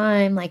whole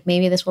time, like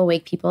maybe this will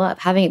wake people up.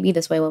 Having it be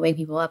this way will wake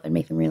people up and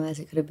make them realize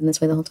it could have been this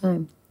way the whole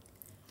time.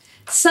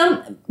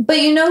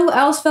 But you know who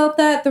else felt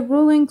that? The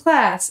ruling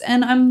class.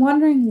 And I'm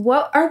wondering,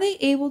 what are they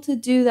able to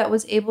do that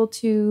was able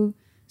to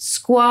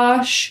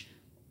squash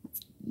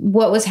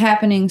what was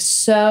happening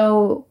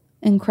so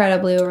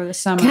incredibly over the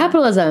summer?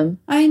 Capitalism.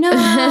 I know.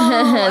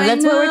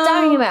 That's what we're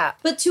talking about.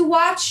 But to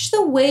watch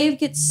the wave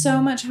get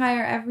so much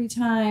higher every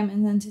time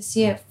and then to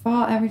see it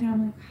fall every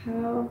time,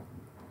 I'm like,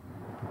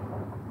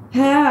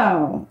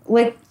 how?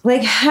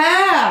 Like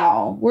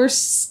how? We're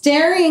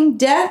staring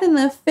death in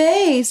the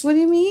face. What do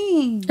you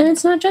mean? And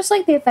it's not just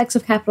like the effects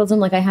of capitalism,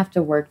 like I have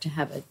to work to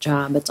have a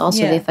job. It's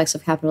also the effects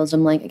of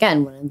capitalism. Like,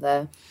 again, one of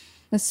the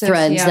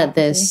threads that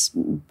this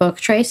book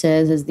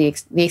traces is the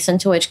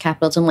extent to which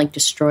capitalism like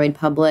destroyed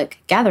public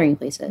gathering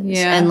places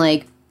and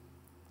like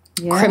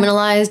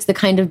criminalized the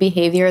kind of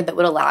behavior that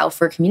would allow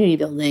for community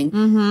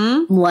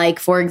building. Like,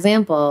 for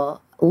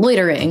example,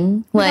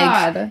 loitering.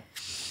 Like,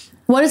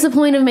 what is the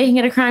point of making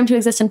it a crime to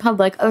exist in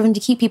public other than to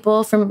keep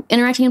people from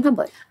interacting in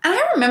public? And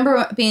I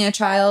remember being a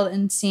child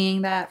and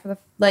seeing that for the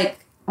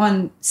like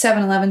on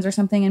 7-Elevens or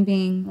something and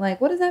being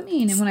like, what does that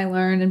mean? And when I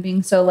learned and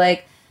being so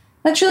like,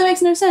 that truly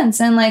makes no sense.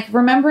 And like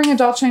remembering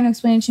adults trying to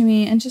explain it to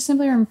me and just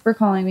simply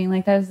recalling being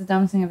like, that is the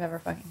dumbest thing I've ever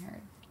fucking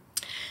heard.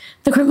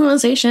 The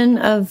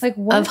criminalization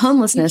of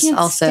homelessness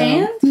also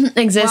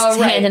exists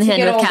hand in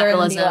hand with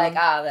capitalism. And be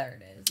like, there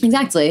it is.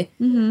 Exactly.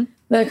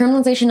 The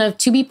criminalization of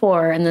to be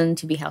poor and then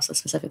to be houseless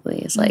specifically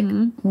is like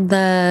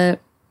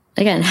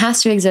again,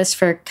 has to exist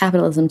for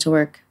capitalism to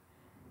work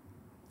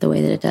the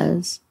way that it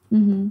does.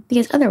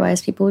 Because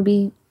otherwise people would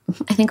be,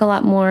 I think, a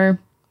lot more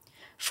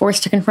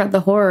forced to confront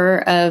the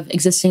horror of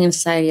existing in a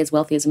society as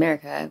wealthy as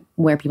America,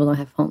 where people don't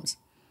have homes.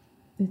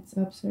 It's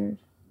absurd.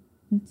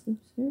 It's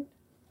absurd.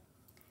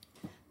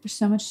 There's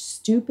so much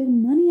stupid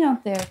money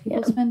out there.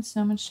 People spend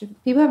so much stupid...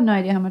 People have no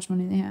idea how much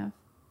money they have.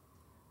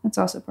 That's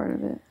also part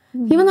of it.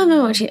 People don't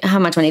know how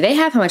much money they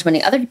have, how much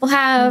money other people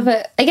have.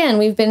 Again,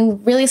 we've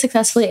been really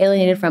successfully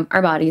alienated from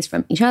our bodies,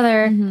 from each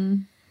other.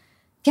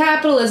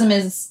 Capitalism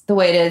is the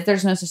way it is.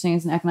 There's no such thing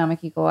as an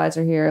economic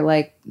equalizer here.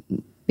 Like...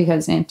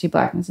 because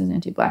anti-blackness is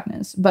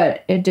anti-blackness.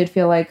 But it did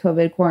feel like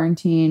COVID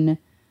quarantine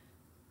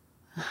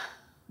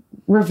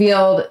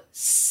revealed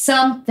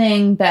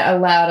something that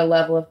allowed a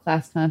level of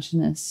class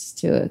consciousness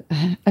to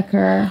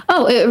occur.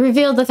 Oh, it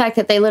revealed the fact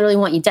that they literally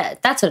want you dead.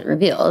 That's what it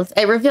revealed.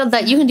 It revealed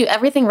that you can do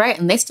everything right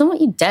and they still want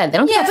you dead. They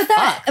don't give a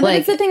fuck. But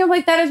it's the thing of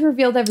like, that is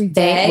revealed every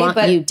day. They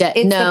want you dead.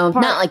 No,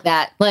 not like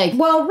that. Like,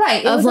 well,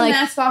 right. It was like, a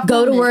mask off go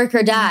moment. To work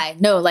or die.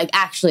 No, like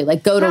actually,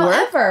 like go to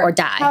work or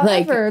die.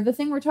 However, the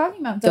thing we're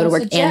talking about though go to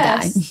work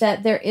suggests and die.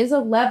 That there is a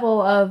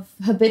level of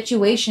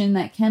habituation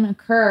that can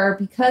occur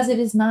because it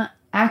is not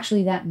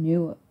actually that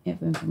new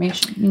of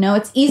information. You know,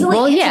 it's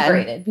easily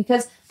integrated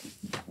because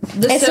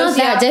it's not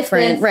that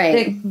different,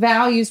 right? The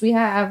values we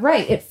have,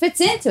 right? It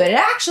fits into it. It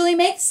actually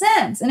makes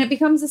sense, and it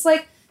becomes this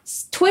like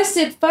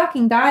twisted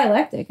fucking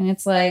dialectic, and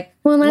it's like,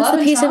 well, and that's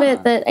the piece of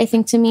it that I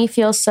think to me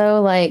feels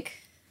so like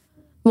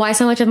why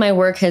so much of my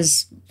work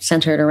has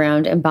centered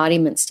around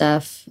embodiment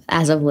stuff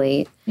as of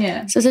late.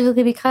 Yeah,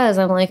 specifically because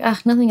I'm like,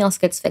 nothing else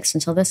gets fixed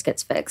until this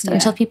gets fixed,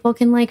 until people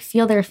can like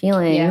feel their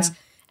feelings. Yeah.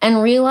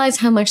 And realize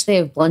how much they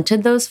have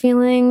blunted those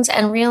feelings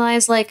and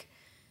realize, like,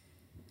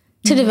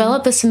 to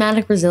develop the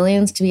somatic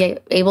resilience to be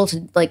able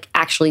to, like,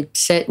 actually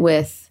sit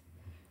with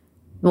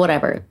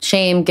whatever,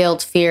 shame,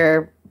 guilt,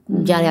 fear,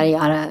 yada, yada,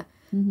 yada.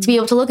 To be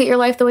able to look at your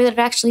life the way that it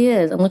actually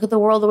is and look at the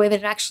world the way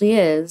that it actually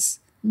is.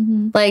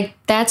 Like,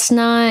 that's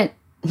not,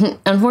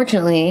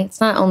 unfortunately,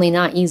 it's not only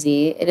not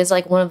easy, it is,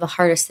 like, one of the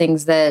hardest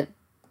things that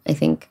I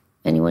think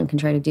anyone can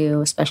try to do,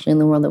 especially in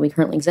the world that we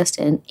currently exist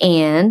in.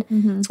 And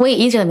it's way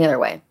easier than the other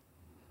way.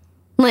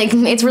 Like,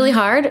 it's really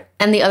hard,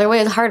 and the other way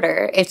is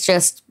harder. It's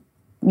just,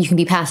 you can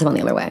be passive on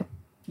the other way.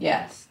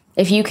 Yes.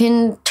 If you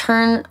can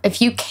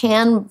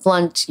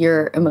blunt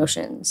your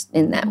emotions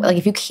in that way, like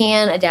if you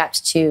can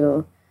adapt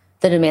to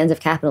the demands of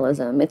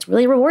capitalism, it's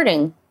really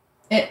rewarding.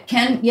 It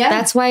can, yeah.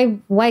 That's why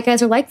white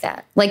guys are like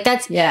that. Like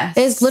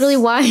is literally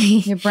why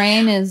your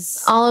brain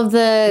is all of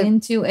the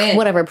into it.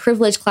 Whatever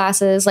privileged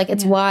classes. Like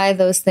it's why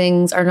those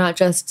things are not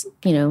just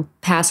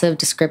passive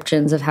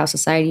descriptions of how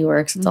society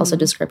works. It's also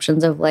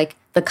descriptions of like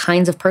the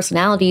kinds of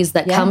personalities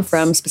that come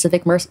from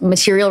specific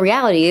material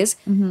realities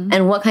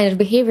and what kind of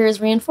behavior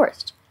is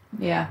reinforced.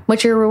 Yeah,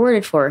 what you're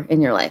rewarded for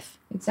in your life.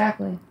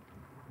 Exactly.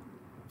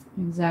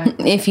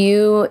 If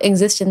you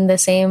exist in the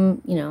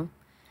same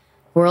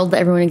world that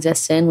everyone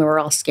exists in, where we're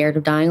all scared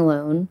of dying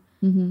alone,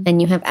 and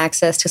you have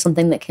access to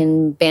something that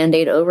can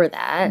band-aid over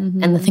that,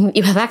 and the thing that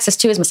you have access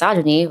to is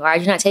misogyny, why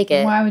would you not take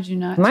it? Why would you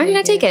not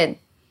take it?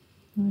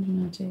 Why would you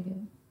not take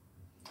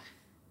it?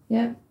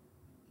 Yeah.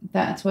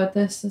 That's what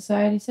this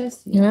society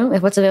says to you.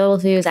 If what's available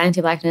to you is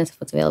anti-blackness,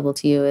 if what's available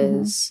to you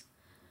is,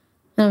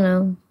 I don't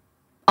know,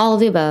 all of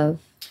the above.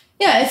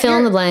 Yeah. Fill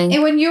in the blank.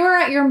 And when you were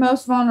at your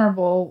most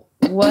vulnerable,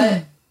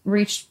 what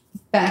reached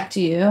back to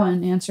you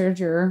and answered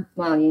your...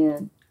 Wow, yeah.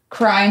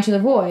 Cry into the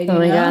void. Oh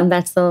my God,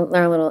 that's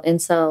our little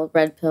incel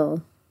red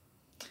pill.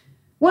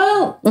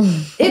 Well,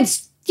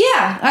 it's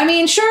I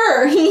mean,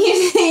 sure, that's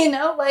the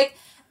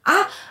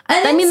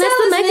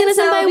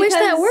mechanism by which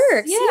that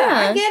works.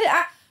 Yeah, I get it.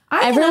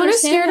 I Everyone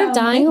is scared of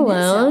dying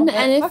alone,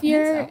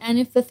 and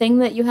if the thing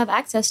that you have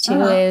access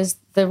to is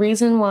the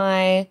reason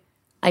why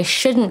I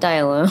shouldn't die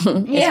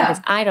alone is because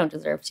I don't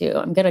deserve to.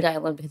 I'm gonna die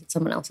alone because it's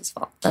someone else's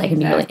fault that I can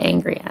be really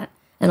angry at,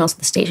 and also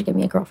the state should give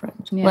me a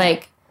girlfriend. Yeah.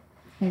 Like.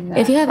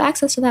 Exactly. If you have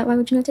access to that, why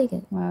would you not take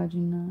it? Why would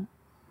you not?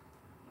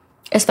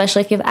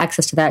 Especially if you have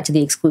access to that to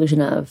the exclusion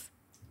of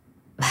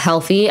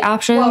healthy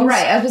options. Well,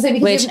 right. I was going to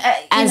say,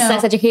 because as a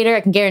sex educator,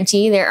 I can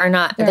guarantee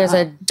there's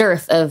a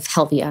dearth of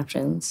healthy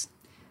options.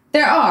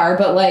 There are,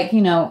 but like,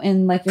 you know,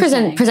 in like you're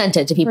saying,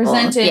 presented to people.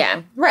 presented,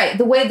 Yeah. right.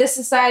 The way this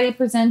society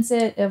presents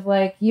it of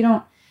like, you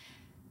don't,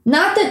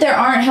 not that there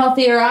aren't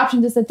healthier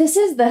options, it's that this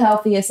is the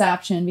healthiest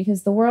option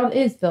because the world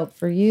is built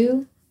for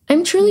you.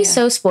 I'm truly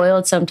so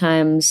spoiled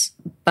sometimes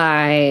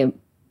by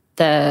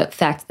the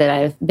fact that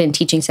I've been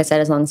teaching sex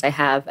ed as long as I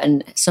have,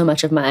 and so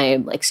much of my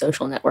like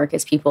social network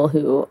is people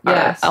who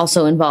are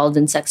also involved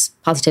in sex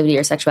positivity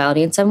or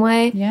sexuality in some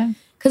way. Yeah.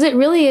 Because it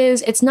really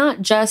is, it's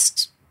not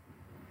just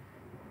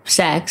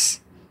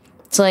sex.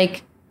 It's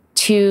like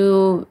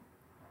to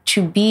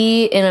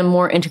be in a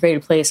more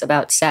integrated place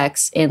about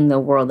sex in the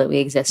world that we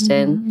exist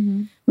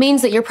in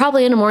means that you're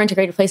probably in a more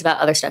integrated place about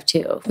other stuff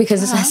too.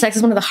 Because sex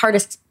is one of the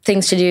hardest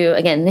things to do,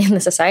 again, in the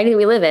society that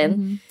we live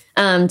in,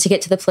 to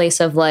get to the place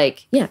of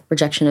like,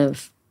 rejection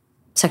of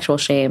sexual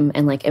shame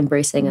and like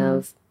embracing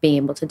of being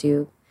able to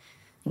do,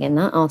 again,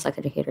 not all sex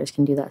educators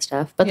can do that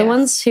stuff, but the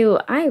ones who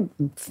I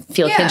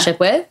feel kinship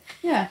with,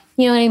 you know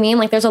what I mean?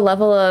 Like there's a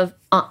level of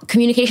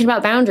communication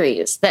about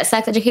boundaries that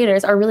sex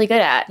educators are really good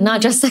at, not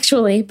just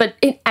sexually, but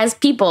as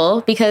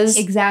people, because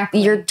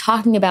you're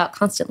talking about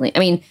constantly. I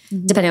mean,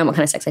 depending on what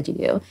kind of sex ed you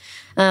do.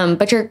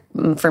 But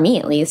for me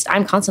at least,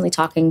 I'm constantly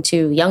talking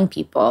to young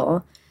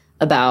people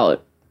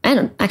about,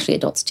 and actually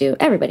adults too,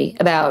 everybody,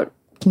 about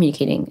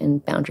communicating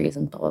and boundaries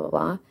and blah, blah, blah,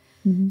 blah.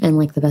 And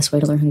like the best way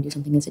to learn how to do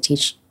something is to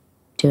teach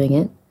doing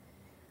it.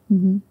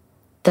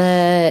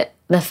 The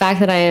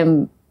fact that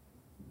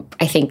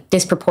I think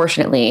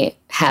disproportionately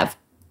have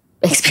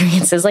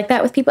experiences like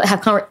that with people,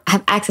 have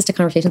access to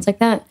conversations like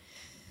that,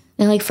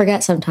 and like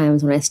forget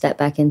sometimes when I step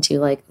back into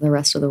like the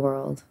rest of the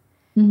world,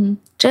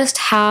 just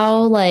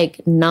how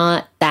like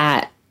not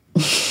that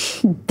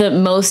the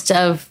most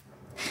of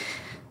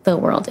the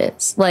world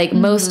is. Like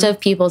most of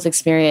people's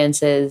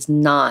experience is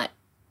not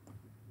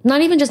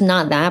even just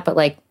not that, but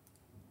like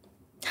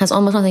has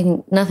almost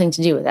nothing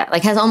to do with that.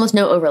 Like has almost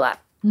no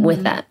overlap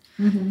with that.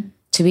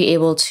 To be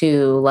able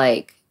to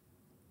like,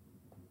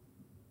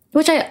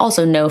 which I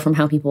also know from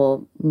how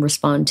people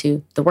respond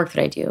to the work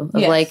that I do.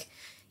 Of like,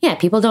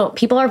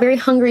 people are very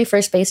hungry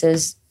for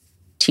spaces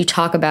to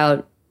talk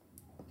about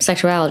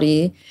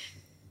sexuality.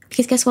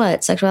 Because guess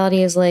what?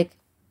 Sexuality is like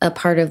a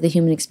part of the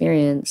human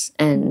experience.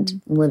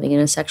 And living in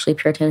a sexually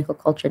puritanical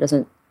culture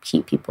doesn't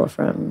keep people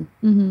from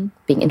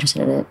being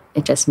interested in it.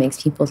 It just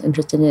makes people's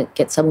interest in it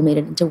get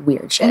sublimated into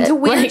weird shit. Into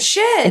weird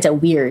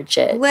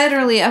shit.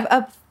 Literally,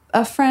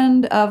 a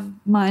friend of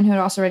mine who had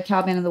also read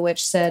Caliban and the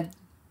Witch said,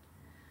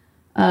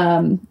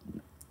 I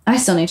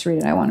still need to read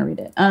it. I want to read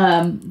it.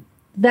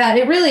 That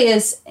it really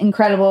is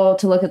incredible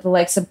to look at the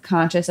like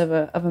subconscious of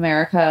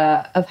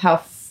America, of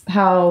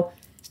how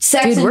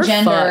sex and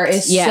gender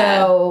is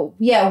so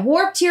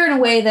warped here in a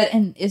way that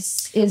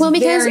is well,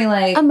 because very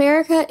like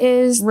America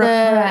is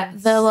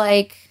the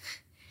like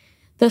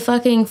the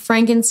fucking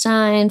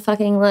Frankenstein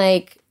fucking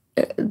like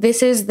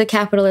this is the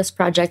capitalist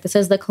project, this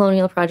is the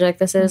colonial project,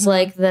 this is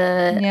like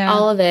the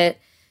all of it,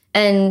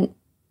 and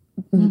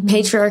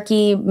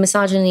patriarchy,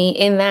 misogyny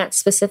in that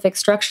specific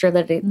structure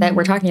that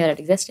we're talking about it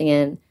existing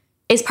in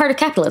is part of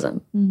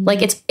capitalism. Like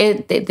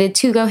the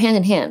two go hand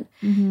in hand.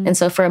 And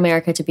so for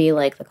America to be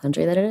like the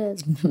country that it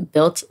is,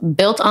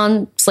 built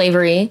on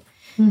slavery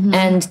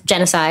and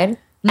genocide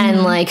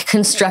and like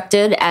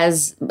constructed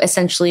as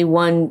essentially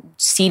one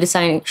sea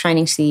to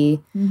shining sea,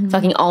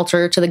 fucking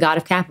altar to the god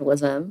of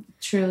capitalism.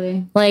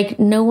 Truly. Like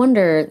no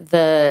wonder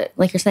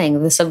like you're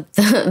saying,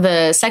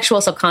 the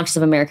sexual subconscious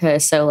of America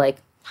is so like,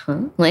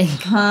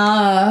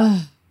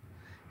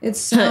 it's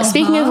so,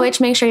 speaking of which,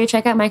 make sure you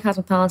check out my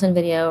Cosmopolitan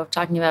video of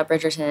talking about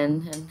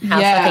Bridgerton and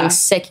how fucking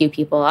sick you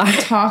people are.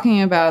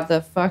 Talking about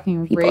the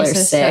fucking people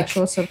racist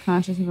sexual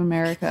subconscious of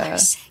America. People are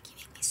sick. You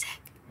make me sick.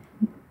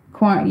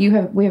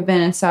 We have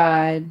been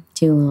inside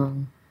too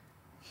long.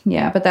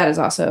 Yeah, but that is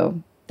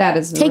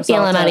take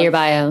BLM out of your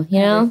bio. You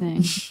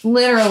know,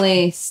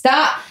 literally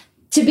stop.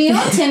 To be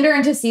on Tinder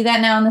and to see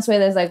that now in this way,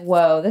 that's like,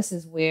 whoa, this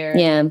is weird.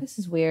 Yeah. This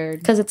is weird.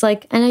 Because it's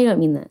like, I know you don't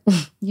mean that.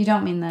 You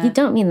don't mean that. You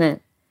don't mean that.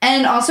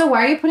 And also,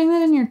 why are you putting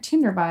that in your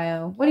Tinder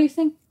bio? What do you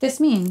think this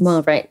means?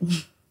 Well, right.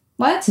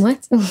 What?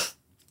 What?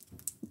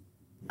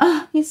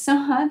 Oh, he's so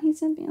hot.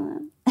 He's in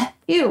BLM.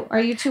 Ew, are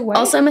you too white?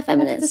 Also, I'm a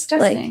feminist. That's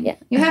disgusting. Like,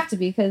 you have to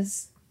be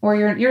because, or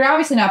you're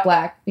obviously not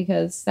black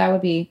because that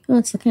would be. Well,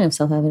 it's kind of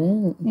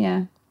self-evident.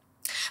 Yeah.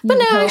 But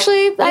no,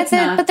 actually, but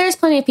there's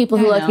plenty of people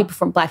who like to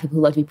be black people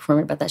who like to be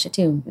performant about that shit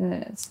too.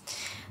 It is.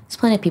 There's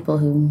plenty of people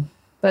who.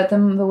 But the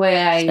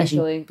way I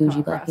usually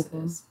bougie black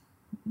people, is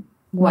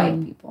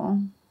white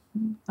people,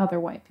 other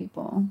white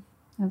people,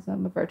 as a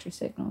virtue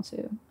signal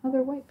to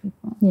other white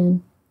people.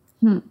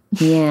 Yeah.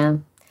 Yeah.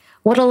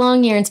 What a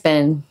long year it's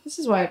been. This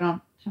is why I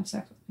don't have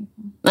sex with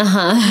people.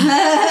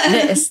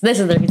 This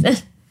is the reason.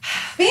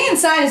 Being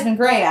inside has been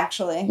great,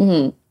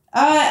 actually.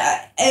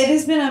 It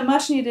has been a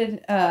much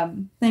needed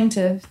thing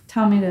to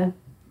tell me to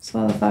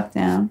slow the fuck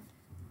down.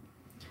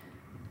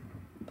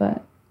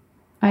 But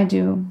I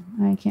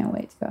can't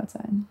wait to go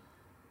outside.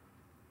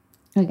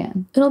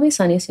 Again. It'll be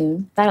sunny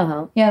soon. That'll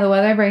help. Yeah, the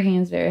weather breaking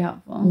is very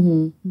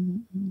helpful.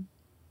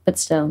 But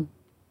still,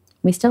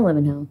 we still live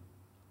in hell.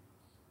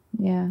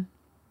 Yeah.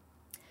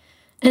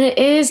 And it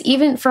is,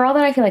 even for all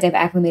that I feel like I've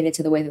acclimated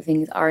to the way that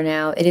things are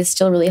now, it is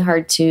still really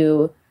hard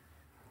to,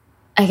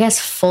 I guess,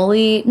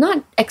 fully,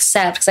 not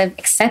accept, because I've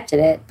accepted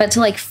it, but to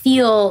like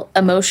feel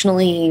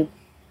emotionally.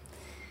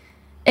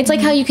 It's like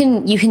how you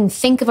can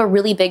think of a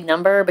really big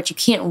number, but you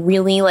can't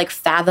really like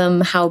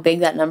fathom how big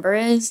that number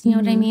is. You know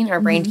what I mean?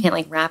 Our brain can't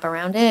like wrap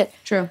around it.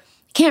 True.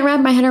 I can't wrap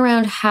my head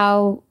around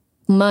how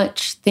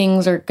much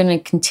things are going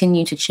to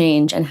continue to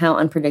change and how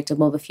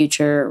unpredictable the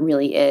future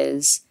really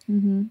is.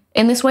 In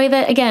this way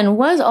that, again,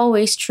 was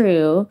always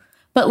true,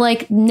 but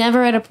like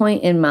never at a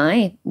point in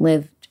my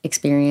lived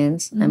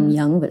experience, I'm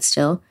young, but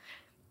still,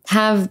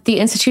 have the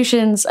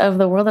institutions of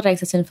the world that I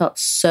exist in felt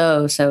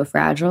so, so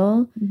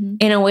fragile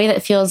in a way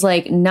that feels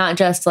like not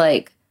just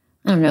like,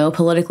 I don't know,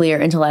 politically or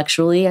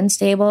intellectually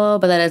unstable,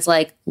 but that it's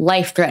like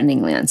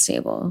life-threateningly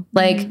unstable.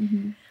 Like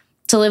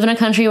to live in a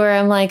country where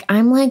I'm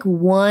like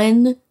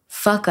one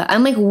fuck up.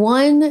 I'm like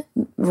one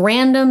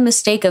random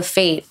mistake of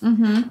fate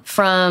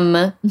from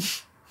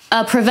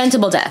a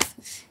preventable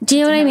death. Do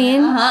you know what I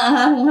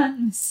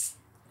mean?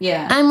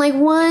 Yeah. I'm like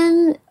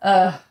one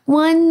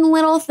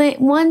little thing,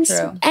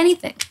 True.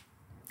 anything.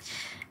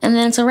 And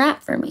then it's a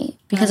wrap for me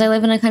because I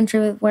live in a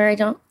country where I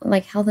don't,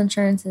 like, health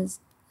insurance is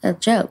a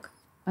joke.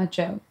 A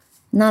joke.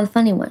 Not a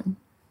funny one.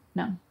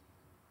 No.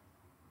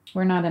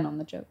 We're not in on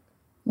the joke.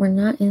 We're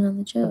not in on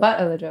the joke. Butt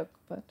of the joke,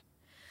 but.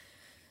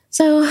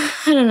 So,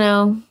 I don't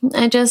know.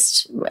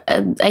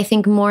 I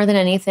think more than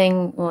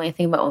anything, when I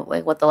think about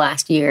like what the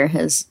last year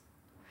has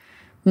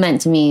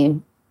meant to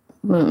me,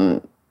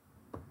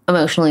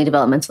 emotionally,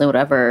 developmentally,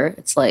 whatever,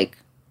 it's like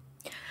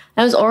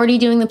I was already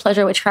doing the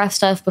pleasure witchcraft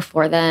stuff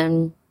before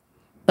then,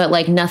 but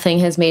like nothing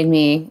has made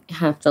me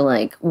have to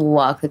like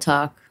walk the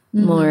talk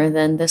more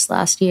than this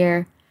last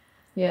year.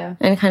 Yeah.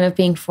 And kind of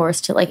being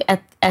forced to like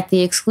at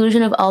the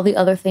exclusion of all the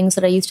other things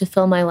that I used to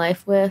fill my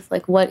life with,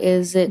 like what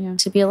is it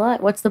to be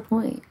alive? What's the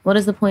point? What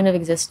is the point of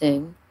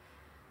existing?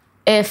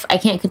 If I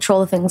can't control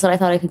the things that I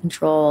thought I could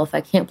control, if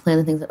I can't plan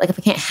the things that, like if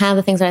I can't have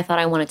the things that I thought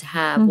I wanted to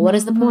have, what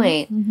is the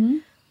point?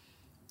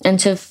 And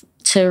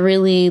to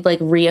really like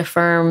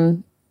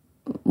reaffirm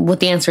what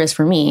the answer is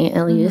for me,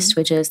 at least,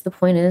 which is the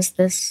point is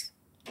this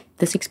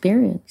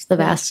experience, the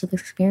vast of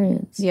this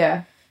experience.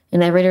 Yeah.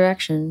 In every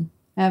direction.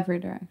 Every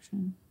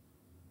direction.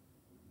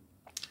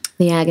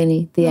 The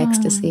agony, the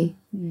ecstasy.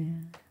 Yeah.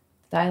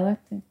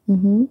 Dialectic.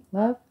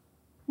 Love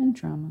and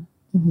trauma.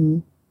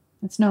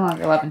 It's no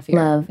longer love and fear.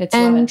 Love it's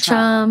and love and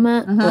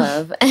trauma.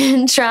 Love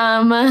and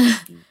trauma.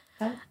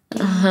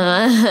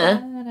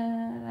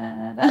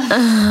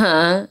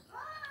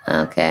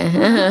 Okay.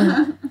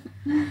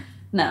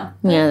 No.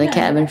 Yeah, the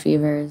cabin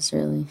fever is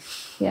really...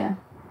 Yeah.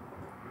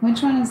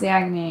 Which one is the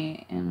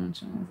agony and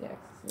which one is the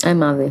ecstasy?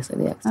 I'm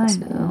obviously the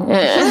ecstasy. I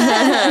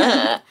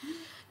know.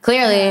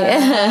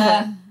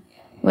 Clearly.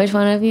 Which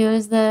one of you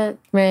is the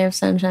ray of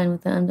sunshine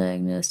with the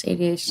undiagnosed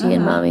ADHD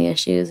and mommy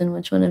issues, and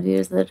which one of you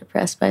is the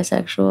depressed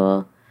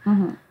bisexual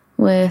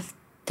with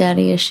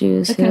daddy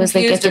issues? The who was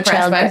the confused gifted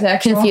child? depressed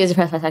bisexual. Confused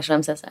depressed bisexual.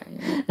 I'm so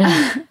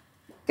sorry.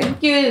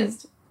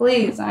 Confused.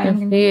 Please. I am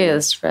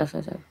Confused depressed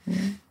bisexual.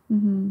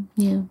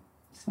 Yeah.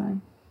 It's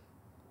fine.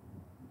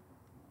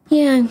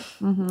 Yeah.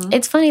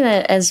 It's funny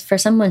that as for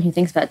someone who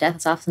thinks about death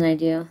as often as I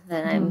do,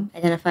 that I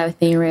identify with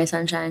being a ray of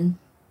sunshine.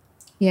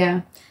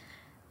 Yeah.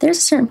 There's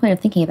a certain point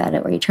of thinking about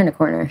it where you turn a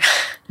corner.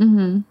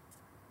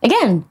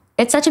 Again,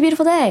 it's such a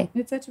beautiful day.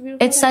 It's such a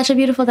beautiful day. Such a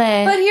beautiful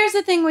day. But here's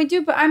the thing,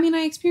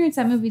 I experienced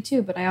that movie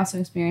too, but I also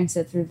experienced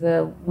it through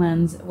the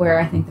lens where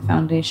I think the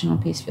foundational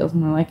piece feels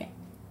more like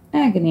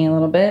agony a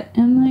little bit.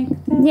 And like,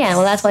 yeah,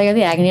 well, that's why you're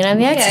the agony and I'm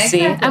the ecstasy.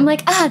 Exactly. I'm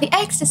like, the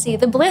ecstasy,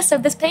 the bliss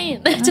of this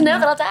pain, to know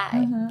that I'll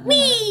die.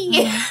 Whee!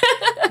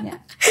 Yeah.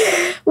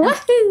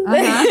 Woohoo!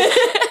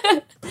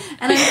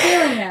 And I'm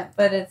feeling it,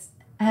 but it's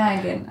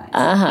agonizing.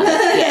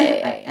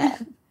 Yeah.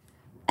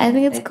 I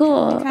think it's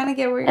cool. I kind of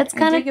get where It's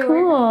kind of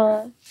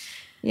cool.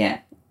 Yeah.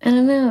 I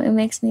don't know. It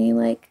makes me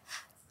like...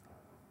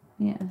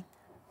 Yeah.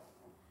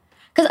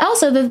 Because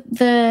also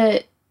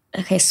the...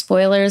 Okay,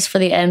 spoilers for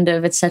the end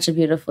of It's Such a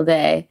Beautiful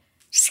Day.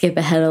 Skip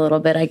ahead a little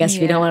bit, I guess,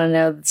 if you don't want to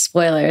know the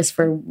spoilers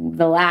for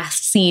the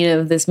last scene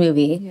of this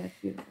movie. Yeah, it's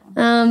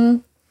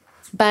beautiful.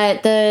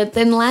 But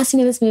in the last scene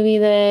of this movie,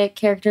 the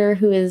character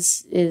who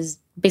is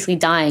basically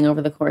dying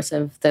over the course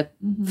of the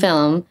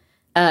film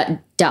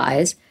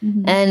dies.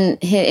 And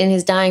in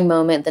his dying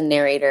moment, the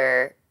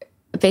narrator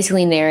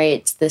basically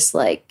narrates this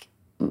like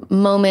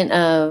moment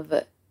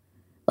of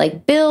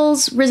like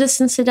Bill's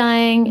resistance to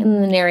dying,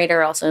 and the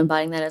narrator also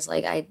embodying that as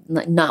like I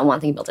not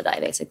wanting Bill to die,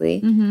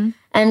 basically,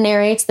 and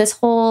narrates this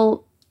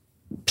whole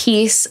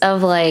piece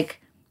of like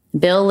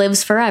Bill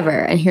lives forever,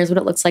 and here's what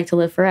it looks like to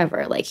live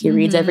forever. Like he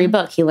reads every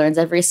book, he learns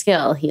every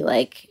skill, he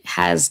like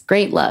has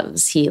great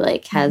loves, he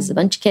like has a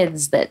bunch of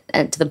kids that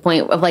to the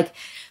point of like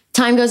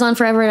time goes on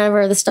forever and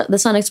ever. The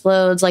sun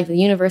explodes, like the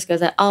universe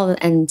goes out,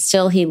 and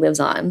still he lives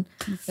on.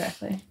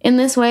 Exactly. In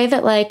this way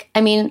that like,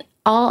 I mean,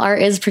 all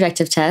art is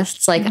projective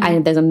tests. Like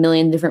there's a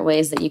million different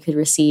ways that you could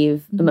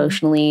receive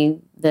emotionally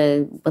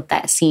what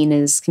that scene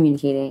is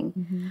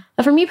communicating.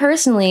 But for me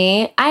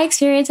personally, I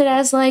experience it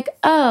as like,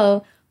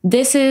 oh,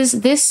 this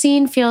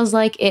scene feels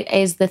like it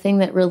is the thing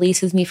that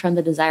releases me from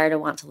the desire to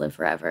want to live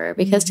forever.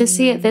 Because to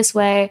see it this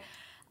way,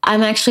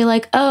 I'm actually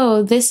like,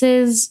 oh, this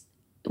is,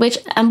 which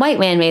a white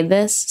man made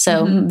this,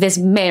 so this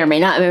may or may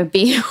not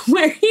be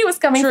where he was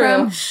coming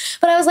from.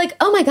 But I was like,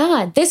 oh my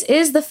God, this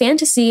is the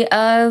fantasy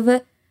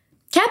of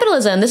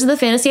capitalism. This is the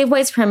fantasy of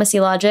white supremacy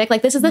logic.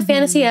 Like, this is the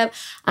fantasy of,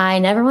 I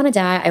never want to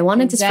die. I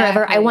want it this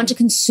forever. I want to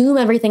consume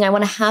everything. I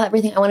want to have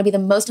everything. I want to be the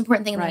most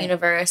important thing in the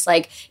universe.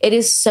 Like, it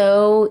is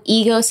so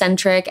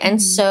egocentric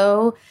and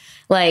so,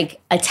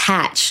 like,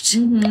 attached.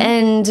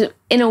 And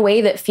in a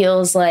way that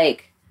feels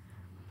like,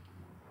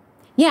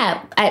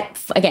 yeah,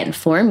 again,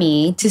 for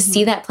me, to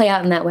see that play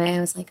out in that way,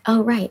 I was like,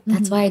 oh, right.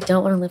 That's why I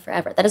don't want to live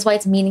forever. That is why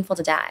it's meaningful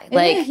to die.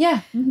 Like,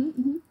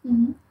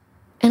 And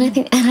I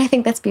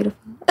think that's beautiful.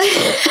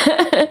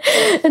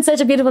 It's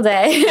such a beautiful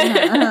day.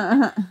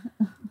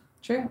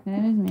 True.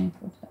 It is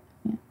meaningful.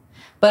 Yeah.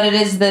 But it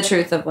is the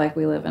truth of, like,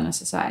 we live in a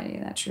society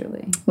that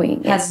truly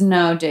has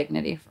no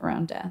dignity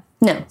around death.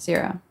 No.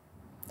 Zero.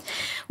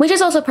 Which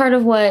is also part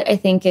of what I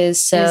think is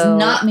so... It is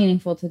not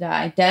meaningful to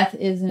die. Death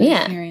is an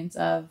experience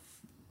of...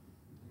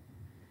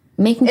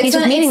 making peace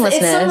with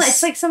meaninglessness.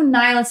 It's like some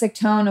nihilistic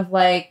tone of,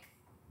 like,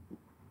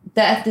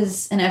 death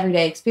is an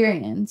everyday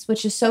experience,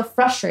 which is so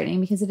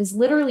frustrating because it is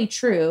literally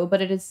true, but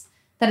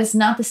that is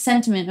not the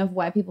sentiment of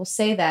why people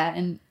say that,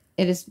 and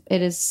it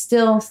is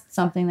still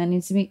something that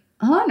needs to be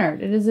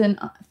honored. It is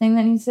a thing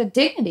that needs a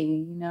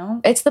dignity, you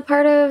know? It's the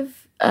part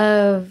of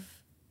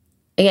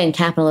again,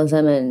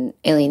 capitalism and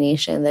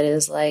alienation that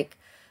is like,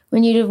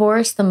 when you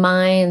divorce the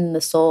mind and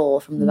the soul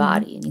from the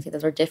body, and you say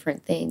those are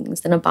different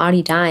things, then a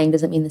body dying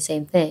doesn't mean the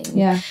same thing.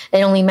 Yeah.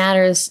 It only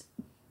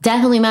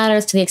definitely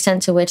matters to the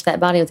extent to which that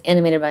body was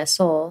animated by a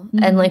soul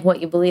and like what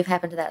you believe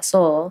happened to that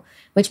soul,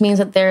 which means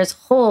that there's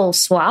whole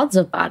swaths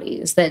of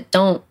bodies that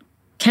don't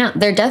count.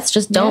 Their deaths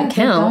just don't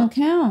count.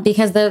 They don't count.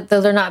 Because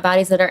those are not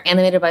bodies that are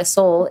animated by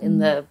soul in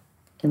the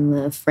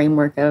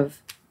framework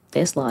of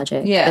this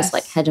logic, this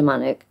like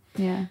hegemonic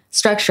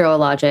structural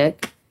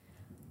logic.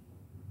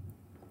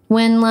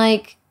 When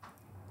like,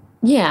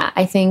 yeah,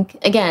 I think,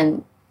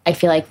 again, I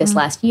feel like this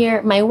last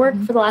year, my work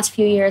for the last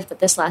few years, but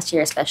this last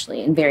year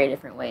especially, in very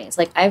different ways.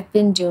 Like, I've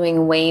been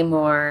doing way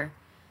more,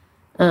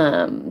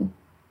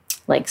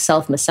 like,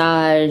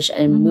 self-massage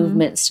and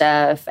movement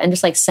stuff and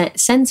just, like,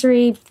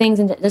 sensory things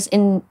and just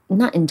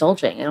not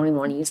indulging. I don't even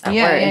want to use that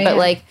word. But,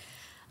 like,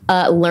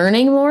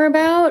 learning more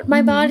about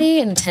my body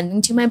and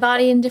tending to my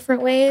body in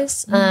different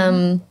ways.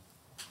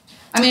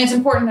 I mean, it's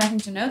important, I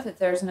think, to note that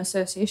there's an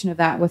association of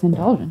that with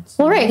indulgence.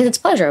 Well, right, because it's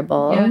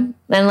pleasurable. Yeah.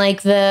 And,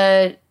 like,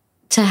 to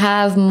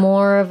have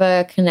more of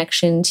a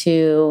connection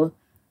to,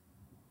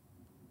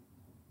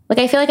 like,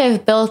 I feel like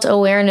I've built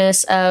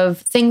awareness of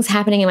things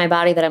happening in my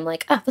body that I'm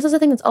like, oh, this is a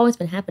thing that's always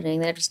been happening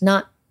that I've just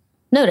not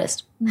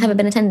noticed, haven't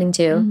been attending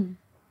to.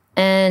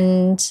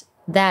 And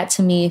that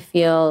to me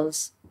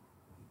feels,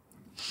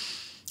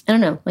 I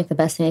don't know, like the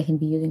best thing I can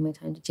be using my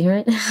time to do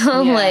right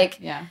now. Like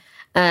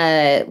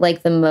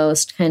the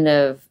most kind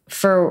of,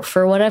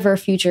 for whatever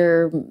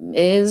future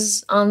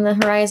is on the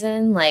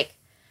horizon, like,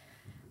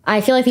 I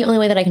feel like the only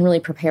way that I can really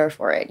prepare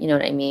for it, you know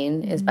what I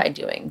mean, is by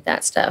doing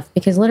that stuff.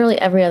 Because literally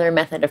every other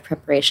method of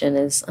preparation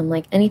is, I'm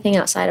like, anything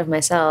outside of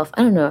myself,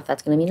 I don't know if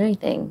that's going to mean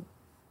anything.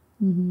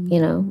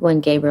 You know,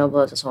 when Gabriel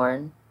blows his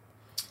horn.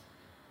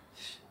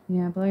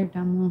 Yeah, blow your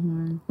dumb little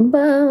horn.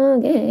 Blow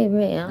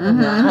Gabriel.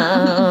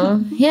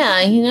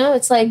 Yeah, you know,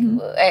 it's like,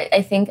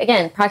 I think,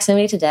 again,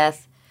 proximity to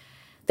death.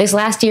 This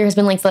last year has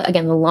been like,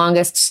 again, the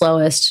longest,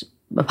 slowest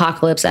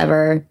apocalypse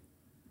ever.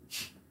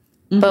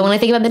 But when I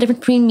think about the difference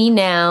between me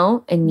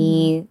now and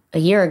me a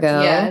year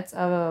ago, it's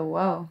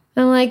whoa.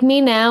 I'm like,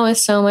 me now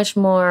is so much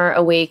more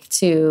awake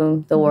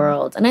to the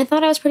world, and I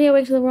thought I was pretty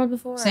awake to the world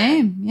before.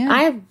 Same,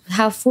 yeah.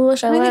 How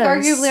foolish I was. I think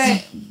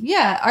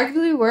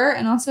arguably we were,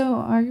 and also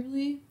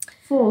arguably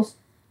fools.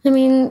 I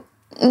mean,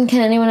 has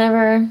anyone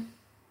ever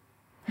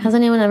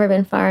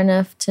been far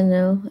enough to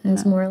know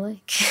as more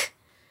like?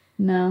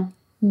 No.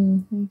 I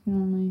can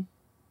only.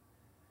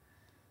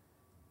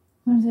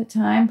 What is it?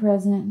 Time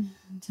present.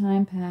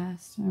 Time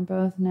past are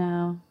both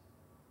now.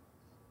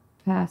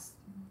 Past,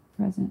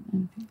 present,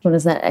 and future. What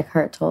is that,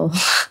 Eckhart Tolle?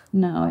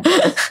 No,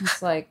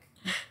 it's like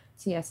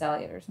T.S.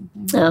 Eliot or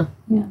something. Oh.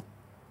 Yeah,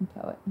 a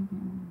poet.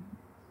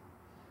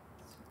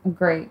 A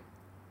great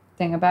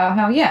thing about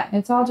how,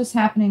 it's all just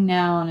happening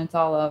now and it's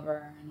all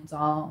over and it's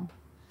all...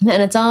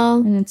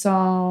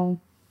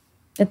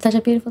 It's such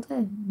a beautiful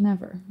day.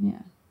 Never,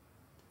 yeah.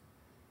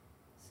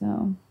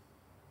 So...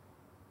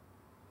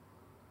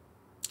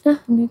 I'm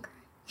going to cry.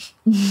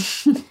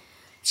 It's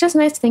just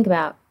nice to think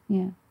about.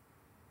 Yeah.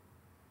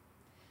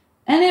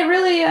 And it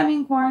really, I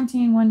mean,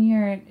 quarantine 1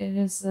 year,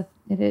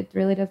 it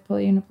really does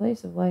put you in a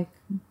place of, like,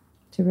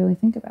 to really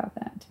think about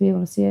that, to be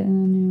able to see it in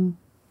a new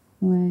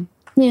way.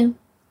 Yeah.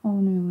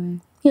 Whole new way.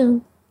 Yeah.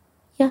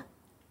 Yeah.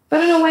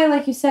 But in a way,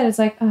 like you said, it's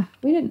like,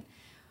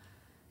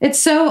 it's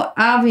so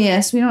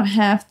obvious. We don't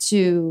have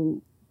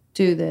to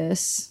do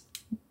this.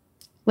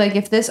 Like,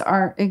 if this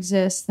art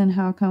exists, then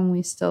how come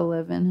we still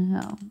live in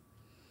hell?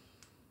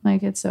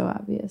 Like, it's so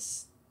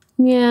obvious.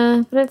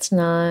 Yeah, but it's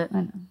not.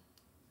 I know.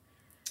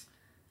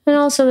 And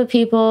also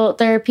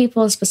there are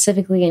people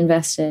specifically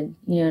invested.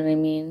 You know what I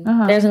mean?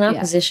 There's an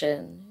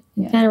opposition.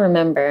 You gotta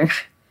remember.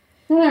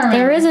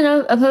 There is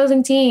an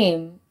opposing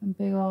team. A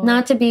big old...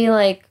 Not to be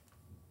like,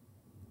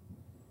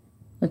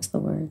 what's the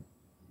word?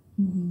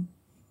 Mm-hmm.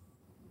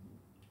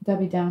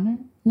 Debbie Downer?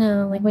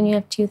 No, like when you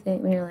have two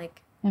things, when you're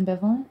like...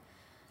 Ambivalent?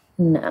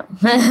 No.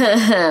 When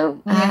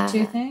you have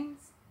two things?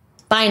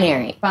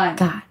 Binary.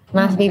 God,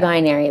 not to be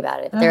binary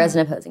about it, but there is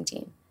an opposing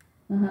team.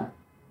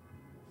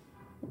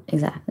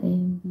 Exactly.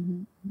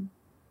 Mm-hmm.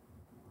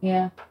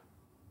 Yeah.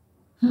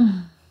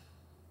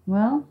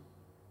 Well.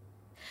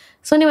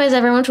 So anyways,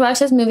 everyone should watch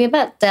this movie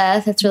about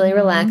death. It's really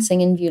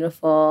relaxing and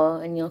beautiful,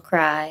 and you'll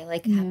cry.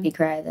 Like, happy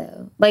cry,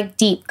 though. Like,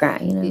 deep cry,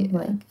 you know?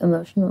 Like,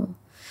 emotional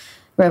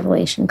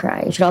revelation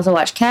cry. You should also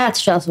watch Cats.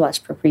 You should also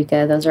watch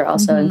Paprika. Those are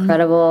also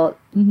incredible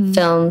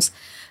films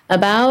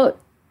about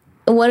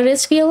what it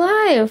is to be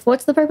alive.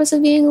 What's the purpose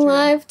of being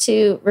alive?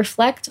 To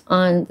reflect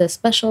on the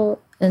special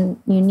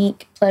and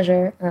unique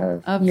pleasure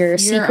of your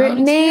secret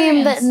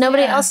name that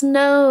nobody else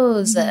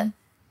knows. Duh.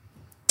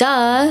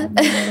 A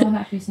little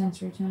happy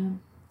sensory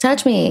time.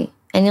 Touch me,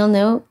 and you'll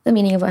know the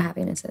meaning of what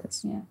happiness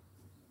is. Yeah.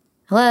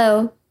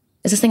 Hello?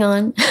 Is this thing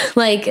on?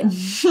 Like,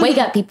 wake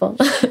up, people.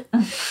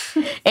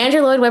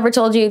 Andrew Lloyd Webber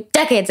told you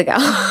decades ago.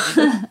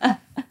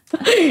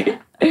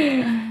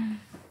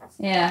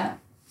 Yeah,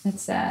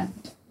 it's sad.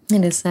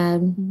 It is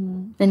sad.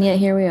 And yet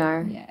here we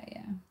are.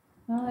 Yeah.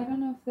 Well, I don't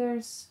know if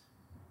there's...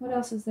 What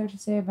else is there to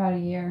say about a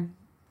year?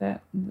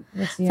 That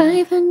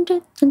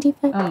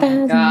 525,000. Oh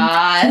my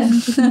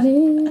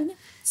God.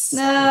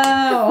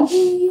 No.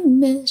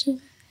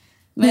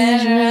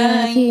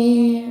 Measure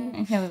here.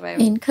 I can't believe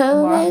in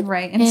COVID.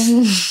 Right. In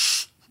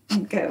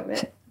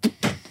COVID.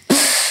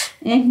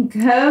 In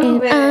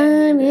COVID.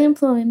 In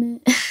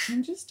unemployment.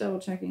 I'm just double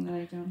checking that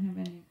I don't have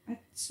any. I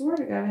swear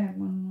to God I have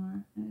one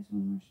more. There's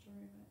one more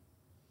story.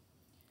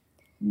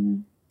 But, you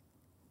know.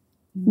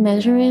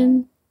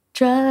 Measuring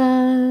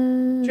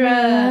drugs.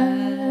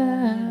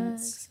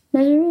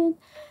 Measuring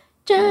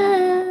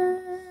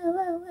drugs.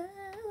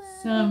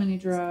 So many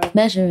drugs.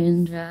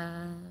 Measuring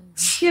drugs.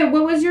 Yeah,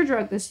 what was your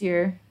drug this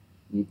year,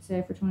 you'd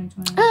say, for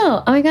 2020?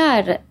 Oh my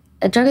God.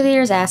 A drug of the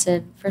year is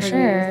acid, for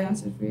sure.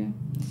 Acid for you.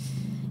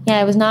 Yeah,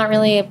 I was not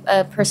really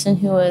a person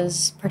who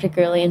was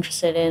particularly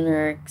interested in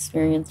or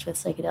experienced with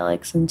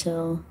psychedelics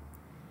until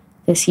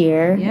this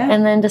year. Yeah.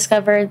 And then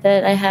discovered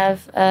that I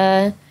have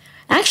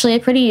actually a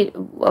pretty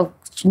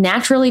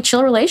naturally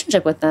chill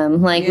relationship with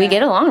them. Like, we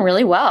get along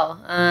really well.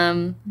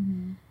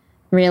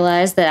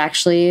 Realized that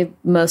actually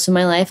most of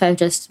my life I've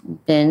just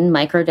been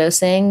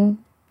microdosing,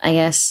 I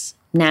guess,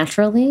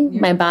 naturally.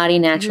 My body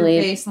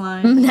naturally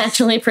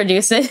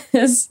produces.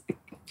 That's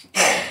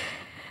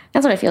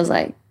what it feels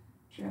like.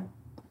 True.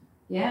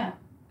 Yeah.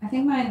 I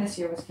think mine this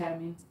year was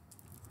ketamine.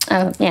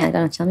 Oh, yeah,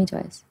 don't tell me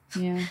twice.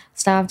 Yeah.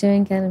 Stop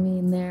doing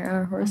ketamine. There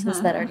are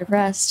horses that are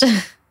depressed.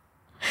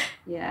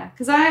 Yeah.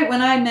 Because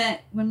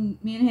when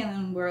me and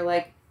Halen were,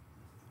 like,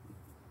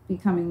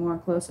 becoming more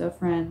close of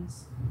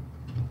friends,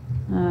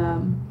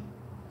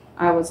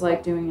 I was,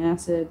 like, doing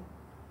acid.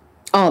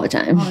 All the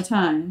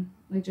time.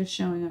 Like, just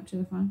showing up to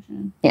the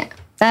function. Yeah.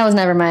 That was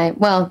never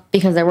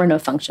because there were no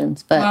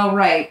functions. But well,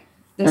 right.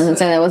 I was going to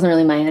say that wasn't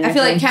really my energy. I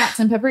feel like Cats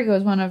and Paprika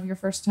was one of your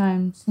first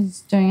times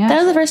doing acid. That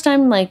was the first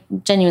time, like,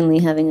 genuinely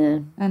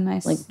having a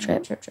nice like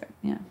trip.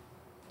 Yeah.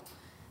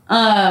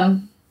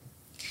 And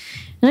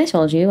I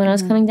told you when I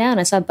was coming down,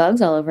 I saw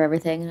bugs all over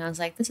everything, and I was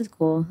like, "This is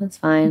cool. That's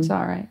fine. It's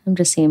all right. I'm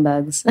just seeing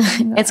bugs.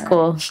 It's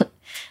cool."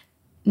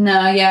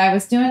 No, yeah, I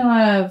was doing a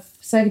lot of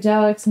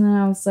psychedelics, and then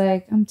I was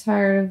like, "I'm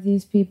tired of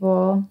these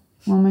people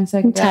on my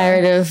psychedelics. I'm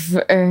tired of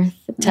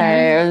Earth.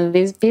 Tired of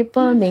these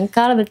people being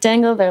caught in the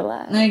tangle of their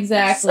lives."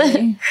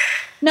 Exactly.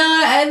 No,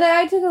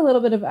 I took a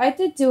little bit of. I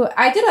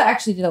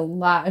actually did a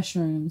lot of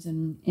shrooms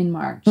in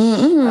March.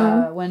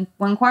 When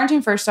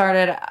quarantine first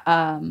started,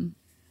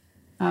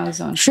 I was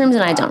on shrooms,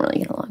 and I don't really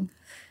get along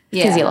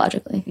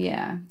physiologically.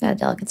 Yeah, that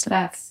delicate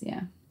stuff.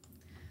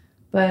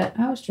 But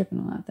I was tripping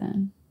a lot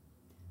then.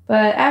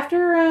 But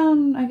after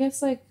around, I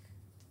guess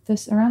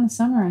around the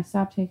summer, I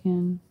stopped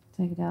taking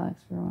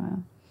psychedelics for a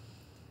while.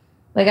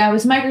 Like, I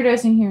was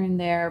microdosing here and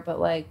there, but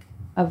like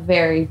a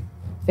very,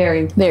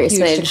 very, very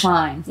huge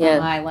decline from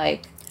my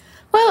like.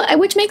 Well,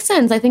 which makes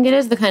sense. I think it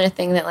is the kind of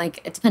thing that,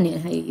 like, it's depending on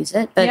how you use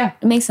it, but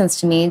it makes sense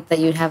to me that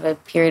you'd have a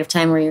period of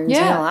time where you're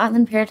using it a lot, and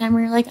then a period of time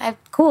where you're like, I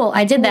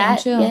did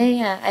that.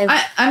 Yeah.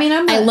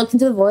 I looked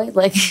into the void.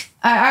 Like,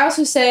 I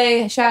also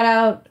say, shout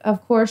out,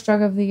 of course,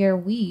 drug of the year,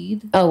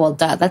 weed. Oh, well,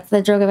 duh. That's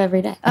the drug of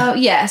every day. Oh,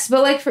 yes.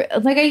 But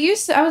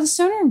I was a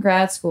stoner in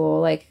grad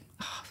school,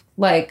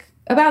 like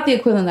about the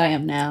equivalent that I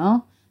am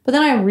now. But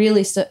then I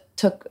really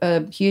took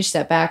a huge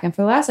step back, and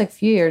for the last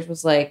few years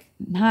was like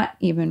not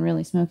even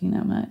really smoking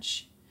that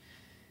much.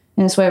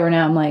 In this way, where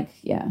now I'm like,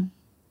 yeah,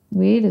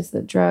 weed is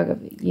the drug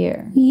of the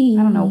year.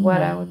 I don't know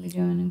what I would be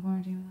doing in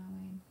quarantine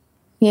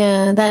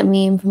Yeah, that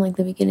meme from like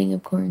the beginning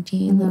of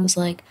quarantine that was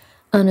like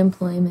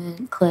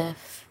unemployment,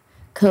 cliff,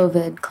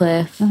 COVID,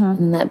 cliff, and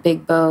then that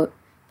big boat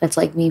that's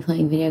like me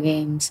playing video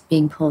games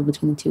being pulled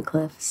between the two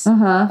cliffs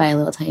by a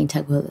little tiny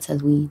tugboat that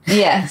says weed.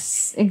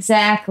 Yes,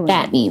 exactly.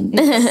 That meme.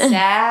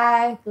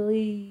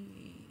 Exactly.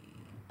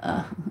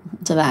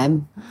 It's a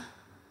vibe.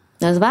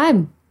 That's a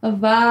vibe. A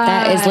vibe.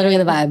 That is literally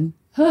the vibe.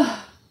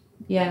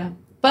 Yeah.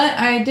 But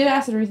I did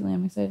acid recently.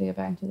 I'm excited to get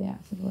back to the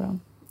acid world.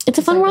 It's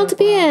a fun world to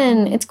be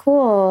in. It's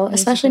cool. It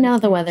is Especially a good now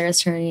that the weather is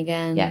turning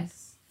again.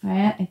 Yes.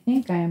 I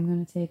think I am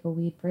going to take a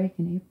weed break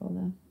in April,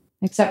 though.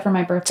 Except for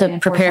my birthday. To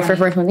and prepare for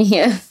 420. 420,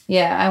 yeah.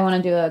 Yeah, I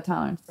want to do a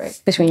tolerance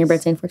break. Between your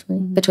birthday and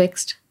 420.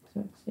 Betwixt.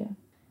 Yeah.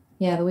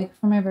 Yeah, the week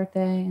before my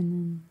birthday, and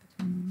then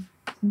between.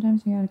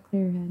 Sometimes you gotta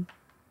clear your head.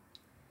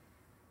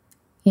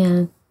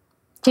 Yeah.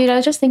 Dude, I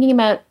was just thinking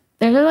about,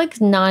 there's a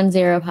like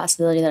non-zero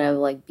possibility that I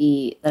will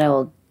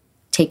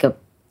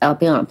I'll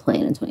be on a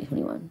plane in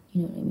 2021.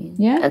 You know what I mean?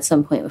 Yeah. At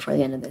some point before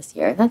the end of this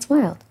year. That's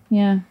wild.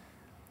 Yeah.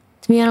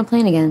 To be on a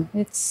plane again.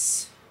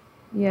 It's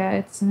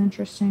an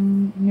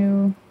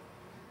interesting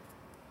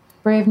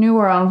brave new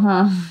world,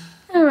 huh?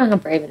 I don't know how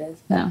brave it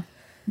is. No.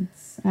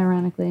 It's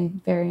ironically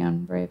very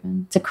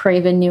unbraven. It's a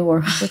craven new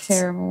world. It's a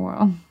terrible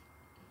world.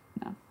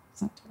 No,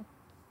 it's not terrible.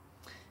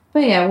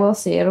 But yeah, we'll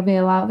see. It'll be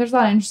there's a lot of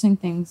interesting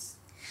things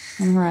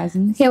on the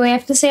horizon. Okay, we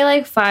have to say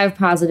like 5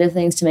 positive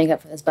things to make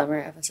up for this bummer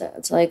episode.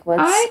 It's like,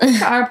 I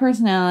think our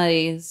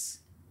personalities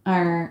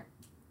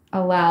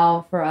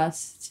allow for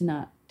us to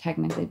not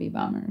technically be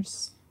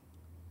bummers.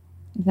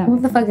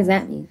 What the fuck does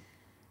that mean?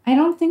 I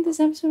don't think this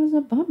episode was a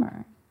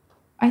bummer.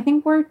 I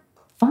think we're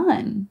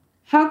fun.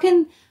 I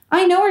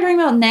know we're talking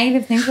about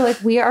negative things, but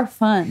like we are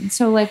fun.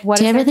 So like, what?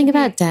 Do you ever think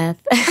about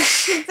death?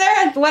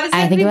 Sarah, what is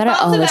I think about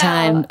it all the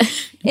time.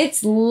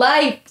 It's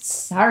life.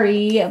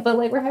 Sorry, but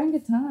like we're having a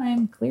good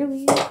time.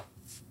 Clearly,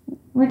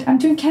 I'm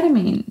doing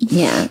ketamine.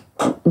 Yeah,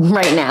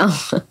 right now.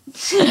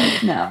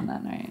 No,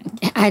 not right.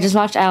 I just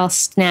watched Al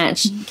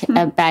snatch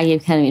a baggie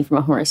of ketamine from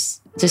a horse.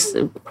 Just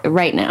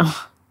right now.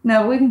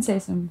 No, we can say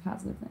some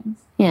positive things.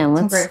 Yeah,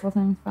 Some grateful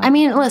things. I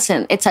mean,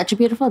 listen, it's such a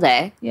beautiful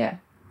day. Yeah.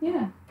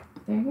 There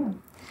you go.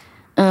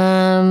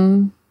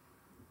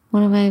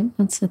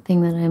 What's the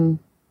thing that I'm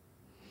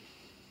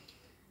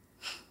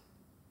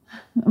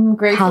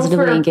grateful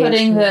positively for engaged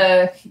putting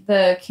with?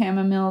 the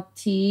chamomile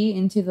tea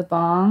into the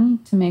bong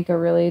to make a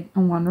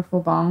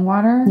wonderful bong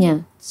water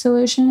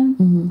solution.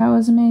 Mm-hmm. That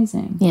was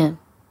amazing. Yeah.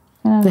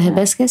 The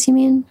hibiscus, you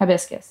mean?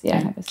 Hibiscus,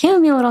 yeah. Hibiscus.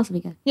 Chamomile would also be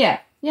good.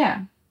 Yeah.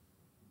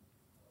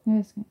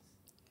 Hibiscus.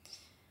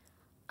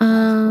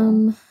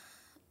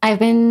 I've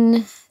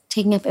been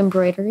taking up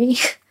embroidery.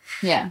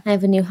 Yeah. I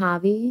have a new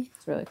hobby.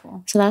 It's really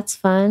cool. So that's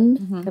fun.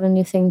 Mm-hmm. Got a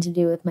new thing to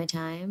do with my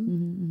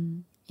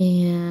time. Mm-hmm.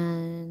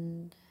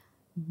 And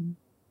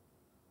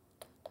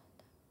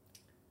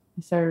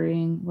I started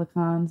reading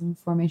Lacan's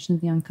Formation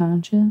of the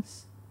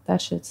Unconscious.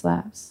 That shit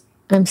slaps.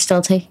 I'm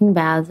still taking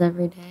baths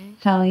every day.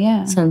 Hell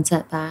yeah.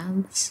 Sunset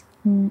baths.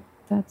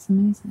 That's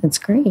amazing. It's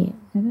great. It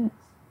is.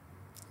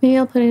 Maybe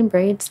I'll put in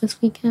braids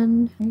this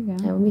weekend. There you go.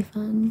 That would be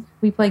fun.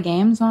 We play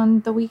games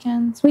on the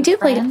weekends. We do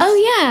play.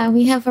 Oh yeah,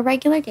 we have a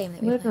regular game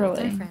that we play with our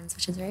Literally. friends,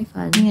 which is very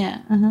fun.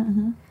 Yeah.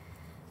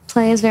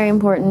 Play is very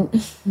important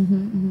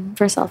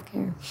for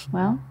self-care.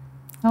 Well,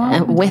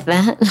 with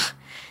that,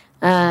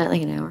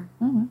 like an hour.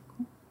 Oh, well,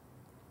 cool.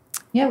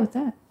 Yeah, with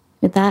that.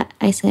 With that,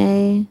 I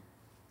say.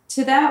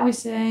 To that, we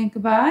say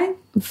goodbye.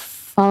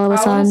 Follow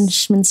us on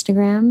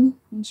Schminstagram.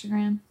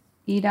 Instagram.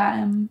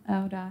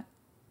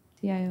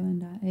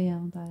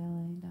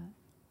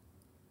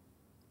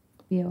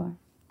 e.mo.tion.al.bor.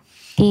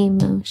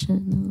 Emotional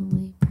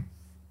labor.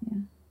 Yeah.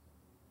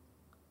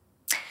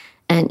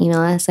 And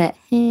email us at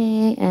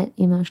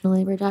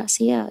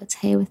hey@emotionallabor.co. It's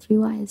hey with 3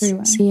 Y's. 3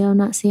 Y's. C-O,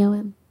 not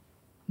C-O-M.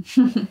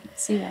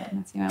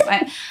 C-O-M.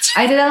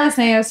 I did that last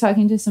night. I was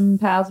talking to some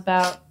pals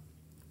about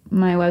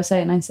my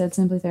website, and I said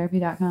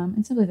simplytherapy.com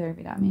and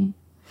simplytherapy.me.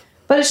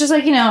 But it's just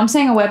like, I'm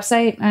saying a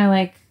website, and I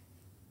like,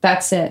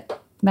 that's it.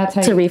 That's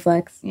how It's a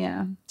reflex.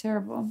 Yeah,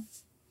 terrible.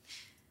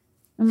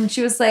 And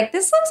she was like,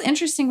 this looks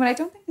interesting, but I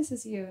don't think this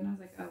is you. And I was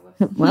like, oh, whoops.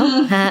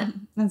 Well,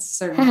 that's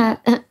certainly.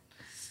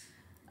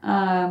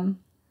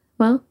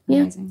 Well,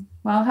 yeah. Amazing.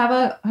 Well, have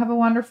a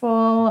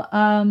wonderful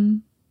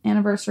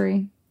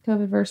anniversary,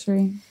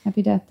 COVID-versary.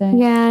 Happy Death Day.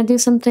 Yeah, do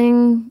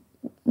something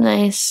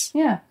nice.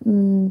 Yeah.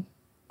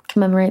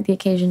 Commemorate the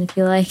occasion if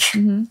you like.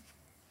 Mm-hmm.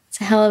 It's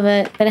a hell of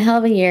a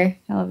year.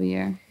 Hell of a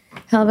year.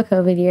 Hell of a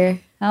COVID year.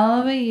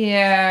 Hell of a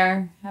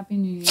year. Happy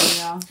New Year,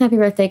 y'all. Happy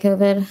birthday,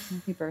 COVID.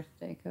 Happy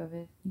birthday,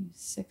 COVID. You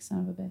sick son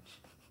of a bitch.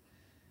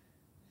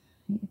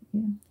 I hate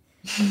you.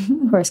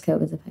 Of course,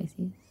 COVID's a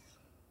Pisces.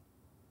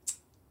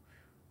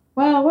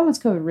 Well, when was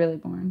COVID really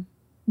born?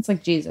 It's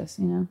like Jesus,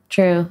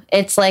 True.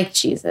 It's like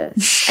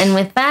Jesus. And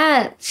with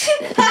that,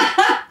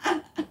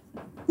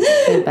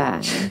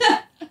 goodbye.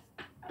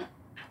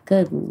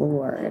 Good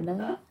Lord.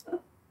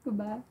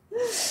 Goodbye.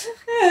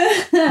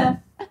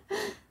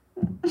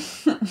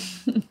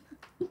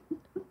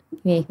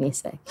 You make me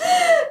sick.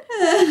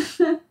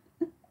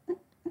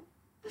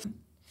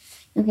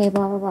 Okay,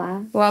 blah, blah, blah.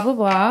 Blah blah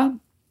blah.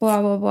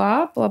 Blah blah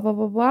blah. Blah blah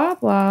blah blah.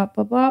 Blah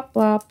blah blah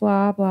blah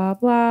blah blah blah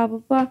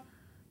blah.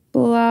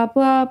 Blah blah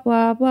blah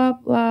blah blah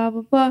blah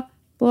blah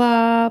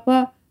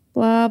blah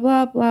blah blah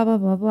blah blah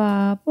blah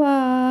blah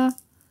blah.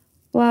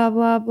 Blah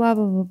blah blah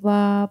blah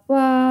blah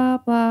blah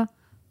blah.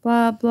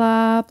 Blah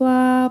blah blah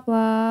blah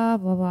blah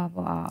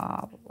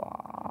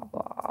blah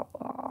blah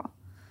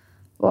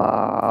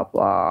blah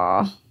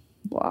blah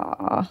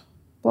blah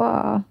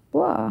blah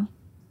blah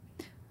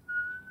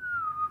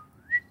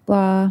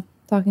blah.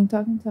 Talking.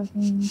 I'm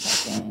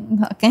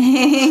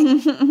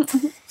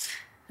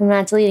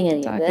not deleting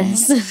any of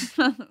this.